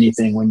concentrate on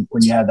anything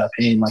when you have that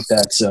pain like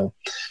that. So,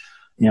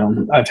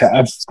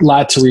 I've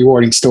lots of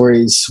rewarding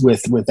stories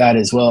with that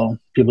as well.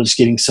 People just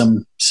getting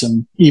some,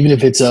 even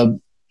if it's a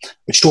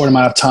short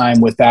amount of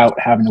time without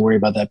having to worry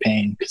about that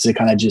pain, because it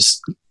kind of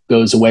just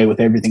goes away with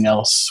everything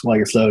else while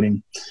you're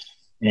floating.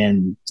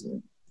 And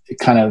it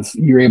kind of,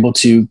 you're able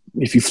to,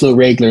 if you float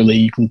regularly,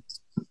 you can,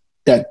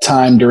 that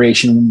time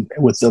duration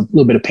with a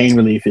little bit of pain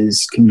relief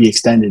can be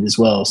extended as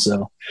well.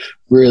 So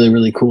really,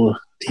 really cool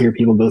to hear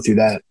people go through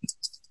that.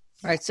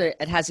 Right. So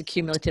it has a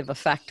cumulative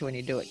effect when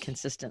you do it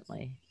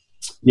consistently.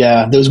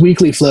 Yeah, those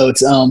weekly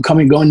floats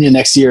going into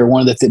next year.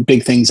 One of the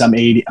big things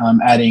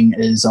I'm adding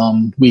is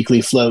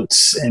weekly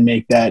floats and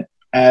make that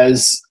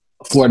as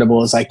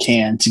affordable as I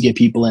can to get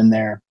people in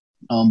there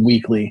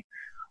weekly.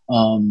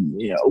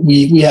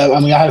 We have.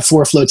 I have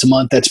 4 floats a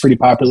month. That's pretty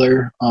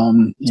popular.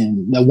 And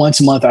the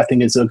once a month I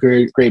think is a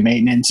great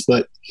maintenance.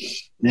 But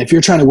if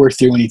you're trying to work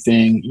through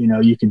anything,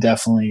 you can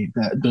definitely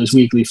those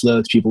weekly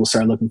floats people will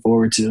start looking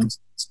forward to.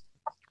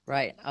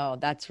 Right. Oh,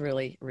 that's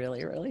really,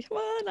 really, really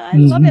fun. I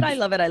love it. I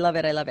love it. I love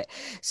it. I love it.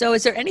 So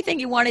is there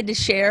anything you wanted to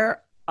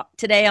share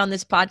today on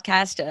this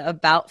podcast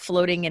about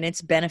floating and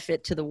its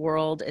benefit to the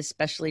world,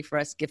 especially for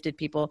us gifted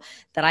people,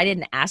 that I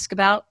didn't ask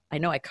about? I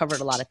know I covered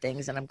a lot of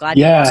things, and I'm glad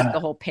you asked the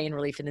whole pain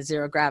relief and the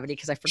zero gravity,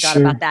 because I forgot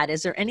about that.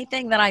 Is there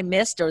anything that I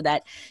missed or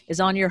that is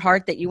on your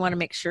heart that you want to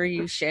make sure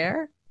you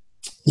share?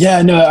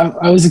 Yeah, no,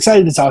 I was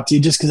excited to talk to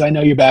you just because I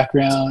know your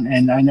background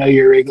and I know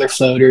you're a regular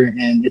floater,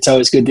 and it's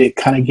always good to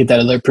kind of get that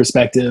alert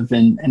perspective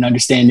and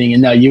understanding.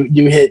 And no,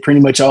 you hit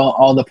pretty much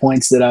all the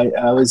points that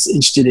I was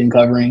interested in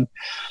covering.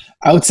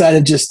 Outside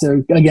of just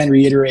to, again,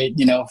 reiterate,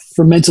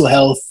 for mental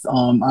health,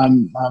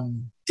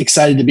 I'm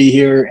excited to be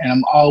here, and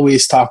I'm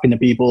always talking to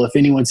people. If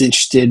anyone's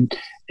interested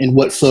in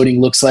what floating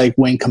looks like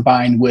when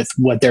combined with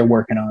what they're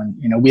working on,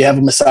 we have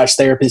a massage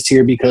therapist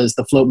here because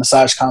the float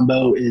massage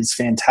combo is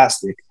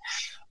fantastic.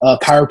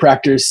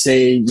 Chiropractors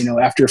say,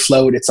 after a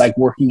float, it's like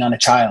working on a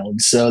child.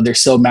 So they're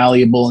so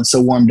malleable and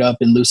so warmed up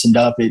and loosened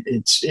up.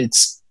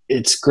 It's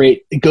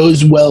great. It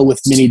goes well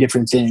with many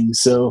different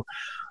things. So,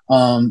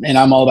 and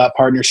I'm all about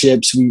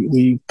partnerships.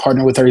 We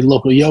partner with our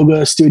local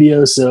yoga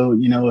studio. So,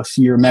 if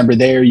you're a member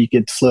there, you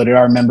get to float at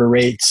our member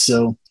rates.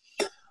 So,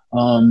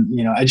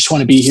 I just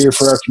want to be here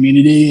for our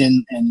community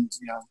and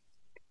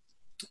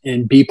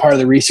be part of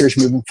the research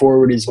moving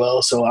forward as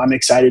well. So I'm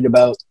excited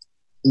about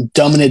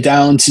dumbing it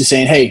down to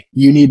saying, hey,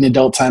 you need an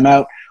adult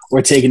timeout,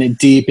 or taking it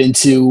deep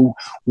into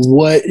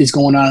what is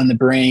going on in the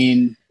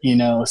brain,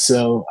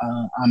 so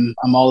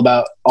I'm all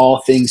about all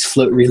things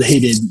float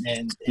related,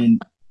 and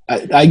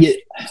I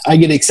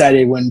get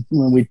excited when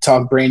we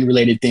talk brain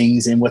related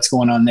things and what's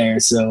going on there.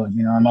 So,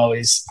 I'm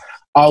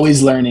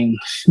always learning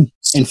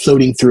and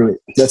floating through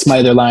it. That's my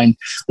other line.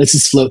 Let's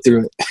just float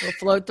through it. We'll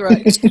float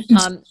through it.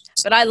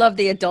 But I love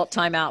the adult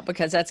timeout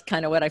because that's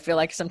kind of what I feel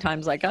like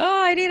sometimes, like,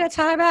 oh, I need a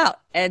timeout.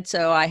 And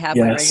so I have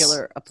my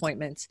regular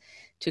appointments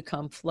to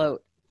come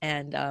float.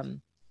 And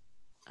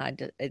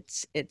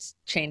it's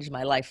changed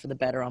my life for the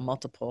better on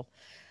multiple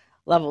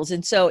levels.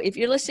 And so if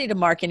you're listening to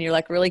Mark and you're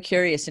like really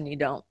curious and you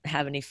don't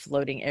have any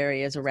floating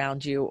areas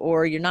around you,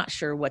 or you're not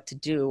sure what to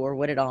do or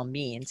what it all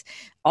means,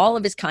 all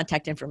of his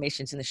contact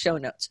information is in the show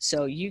notes.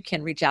 So you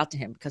can reach out to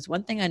him, because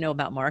one thing I know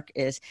about Mark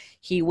is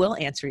he will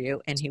answer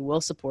you and he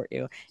will support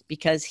you,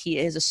 because he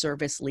is a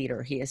service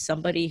leader. He is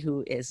somebody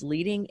who is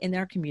leading in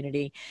their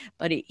community,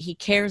 but he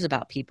cares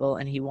about people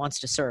and he wants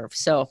to serve.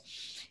 So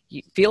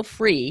you feel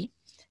free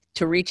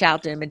to reach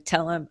out to him and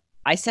tell him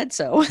I said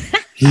so.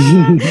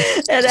 And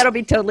that'll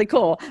be totally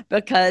cool,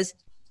 because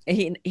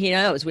he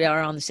knows we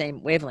are on the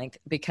same wavelength,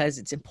 because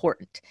it's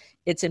important.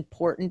 It's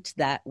important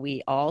that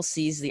we all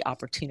seize the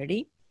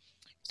opportunity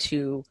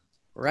to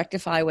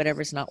rectify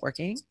whatever's not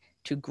working,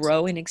 to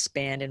grow and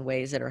expand in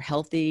ways that are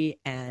healthy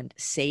and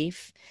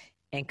safe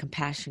and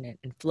compassionate.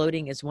 And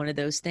floating is one of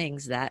those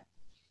things that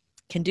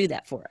can do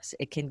that for us.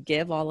 It can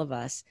give all of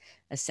us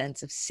a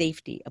sense of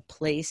safety, a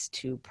place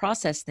to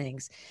process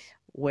things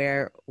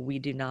where we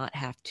do not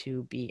have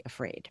to be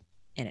afraid.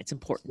 And it's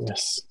important.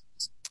 Yes.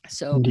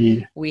 So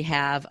Indeed. We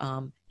have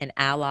an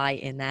ally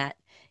in that,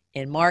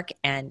 in Mark.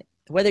 And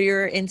whether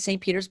you're in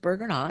St.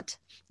 Petersburg or not,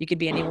 you could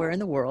be anywhere in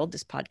the world.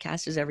 This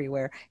podcast is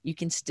everywhere. You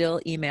can still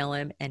email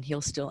him and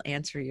he'll still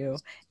answer you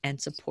and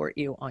support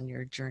you on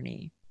your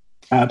journey.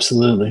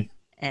 Absolutely.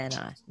 And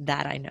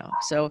that I know.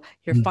 So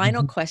your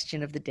final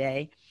question of the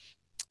day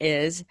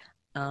is,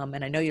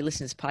 and I know you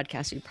listen to this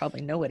podcast, so you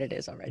probably know what it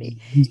is already.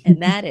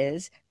 And that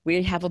is,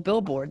 we have a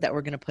billboard that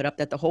we're going to put up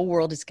that the whole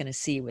world is going to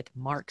see with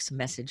Mark's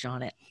message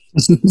on it.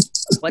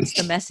 What's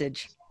the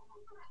message?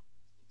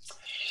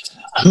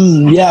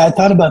 Yeah, I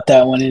thought about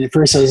that one. And at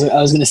first I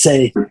was going to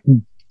say,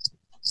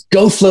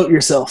 go float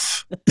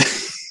yourself.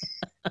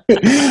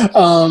 But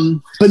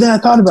then I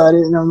thought about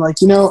it and I'm like,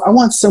 I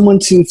want someone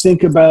to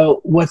think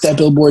about what that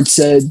billboard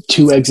said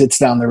 2 exits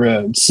down the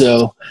road.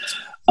 So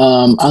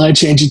I'm going to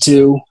change it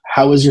to,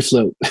 how was your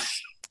float?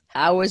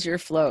 How was your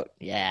float?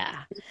 Yeah.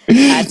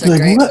 That's a like,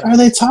 great what one. are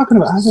they talking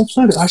about? How's it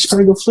float? I should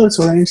probably go float.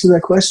 So I answer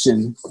that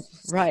question.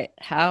 Right.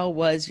 How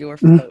was your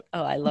float?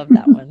 Oh, I love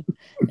that one.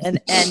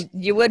 And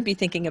you would be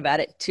thinking about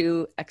it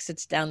 2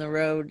 exits down the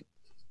road.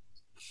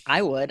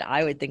 I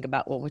would think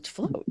about, well, which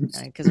float?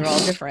 Because they're all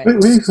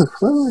different. Wait,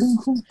 float?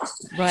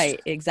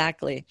 Right,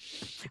 exactly.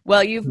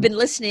 Well, you've been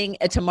listening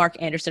to Mark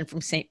Anderson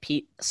from St.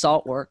 Pete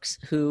Salt Works,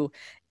 who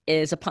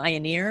is a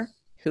pioneer,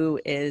 who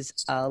is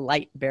a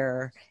light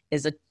bearer,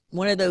 is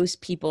one of those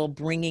people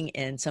bringing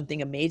in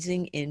something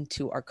amazing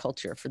into our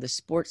culture for the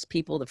sports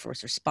people, the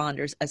first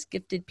responders, us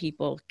gifted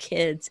people,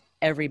 kids,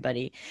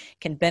 everybody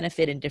can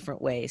benefit in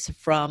different ways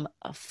from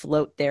a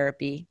float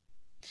therapy.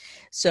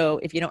 So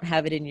if you don't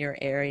have it in your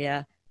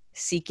area,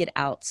 seek it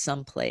out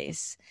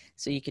someplace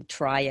so you can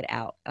try it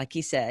out. Like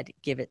he said,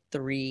 give it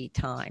 3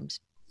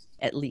 times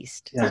at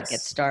least to get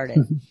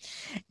started.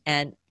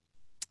 And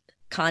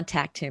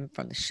contact him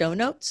from the show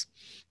notes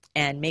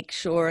and make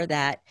sure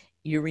that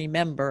you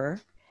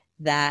remember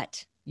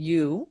that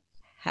you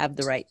have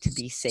the right to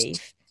be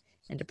safe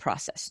and to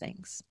process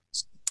things.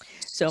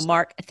 So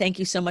Mark, thank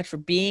you so much for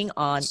being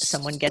on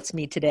Someone Gets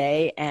Me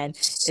today and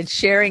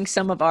sharing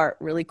some of our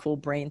really cool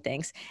brain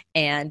things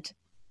and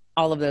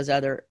all of those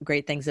other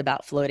great things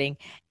about floating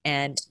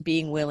and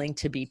being willing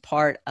to be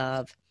part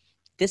of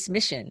this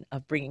mission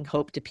of bringing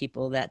hope to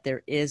people that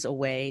there is a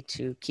way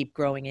to keep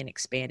growing and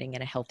expanding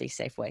in a healthy,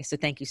 safe way. So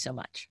thank you so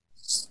much.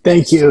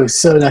 Thank you.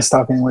 So nice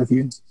talking with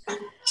you.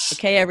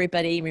 Okay,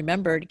 everybody,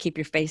 remember to keep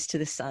your face to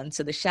the sun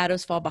so the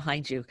shadows fall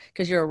behind you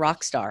because you're a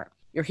rock star.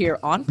 You're here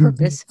on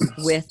purpose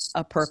with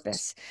a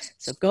purpose.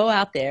 So go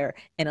out there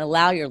and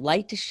allow your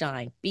light to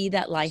shine. Be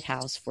that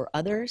lighthouse for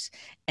others.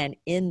 And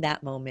in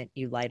that moment,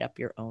 you light up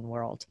your own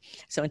world.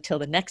 So until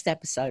the next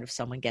episode of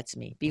Someone Gets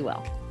Me, be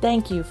well.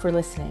 Thank you for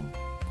listening.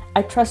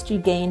 I trust you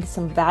gained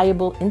some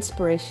valuable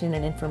inspiration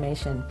and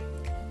information.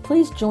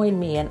 Please join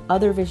me and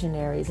other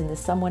visionaries in the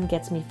Someone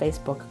Gets Me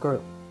Facebook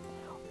group.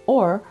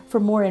 Or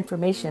for more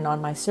information on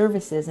my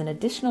services and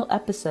additional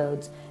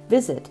episodes,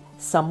 visit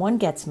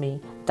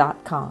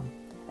someonegetsme.com.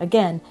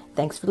 Again,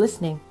 thanks for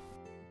listening.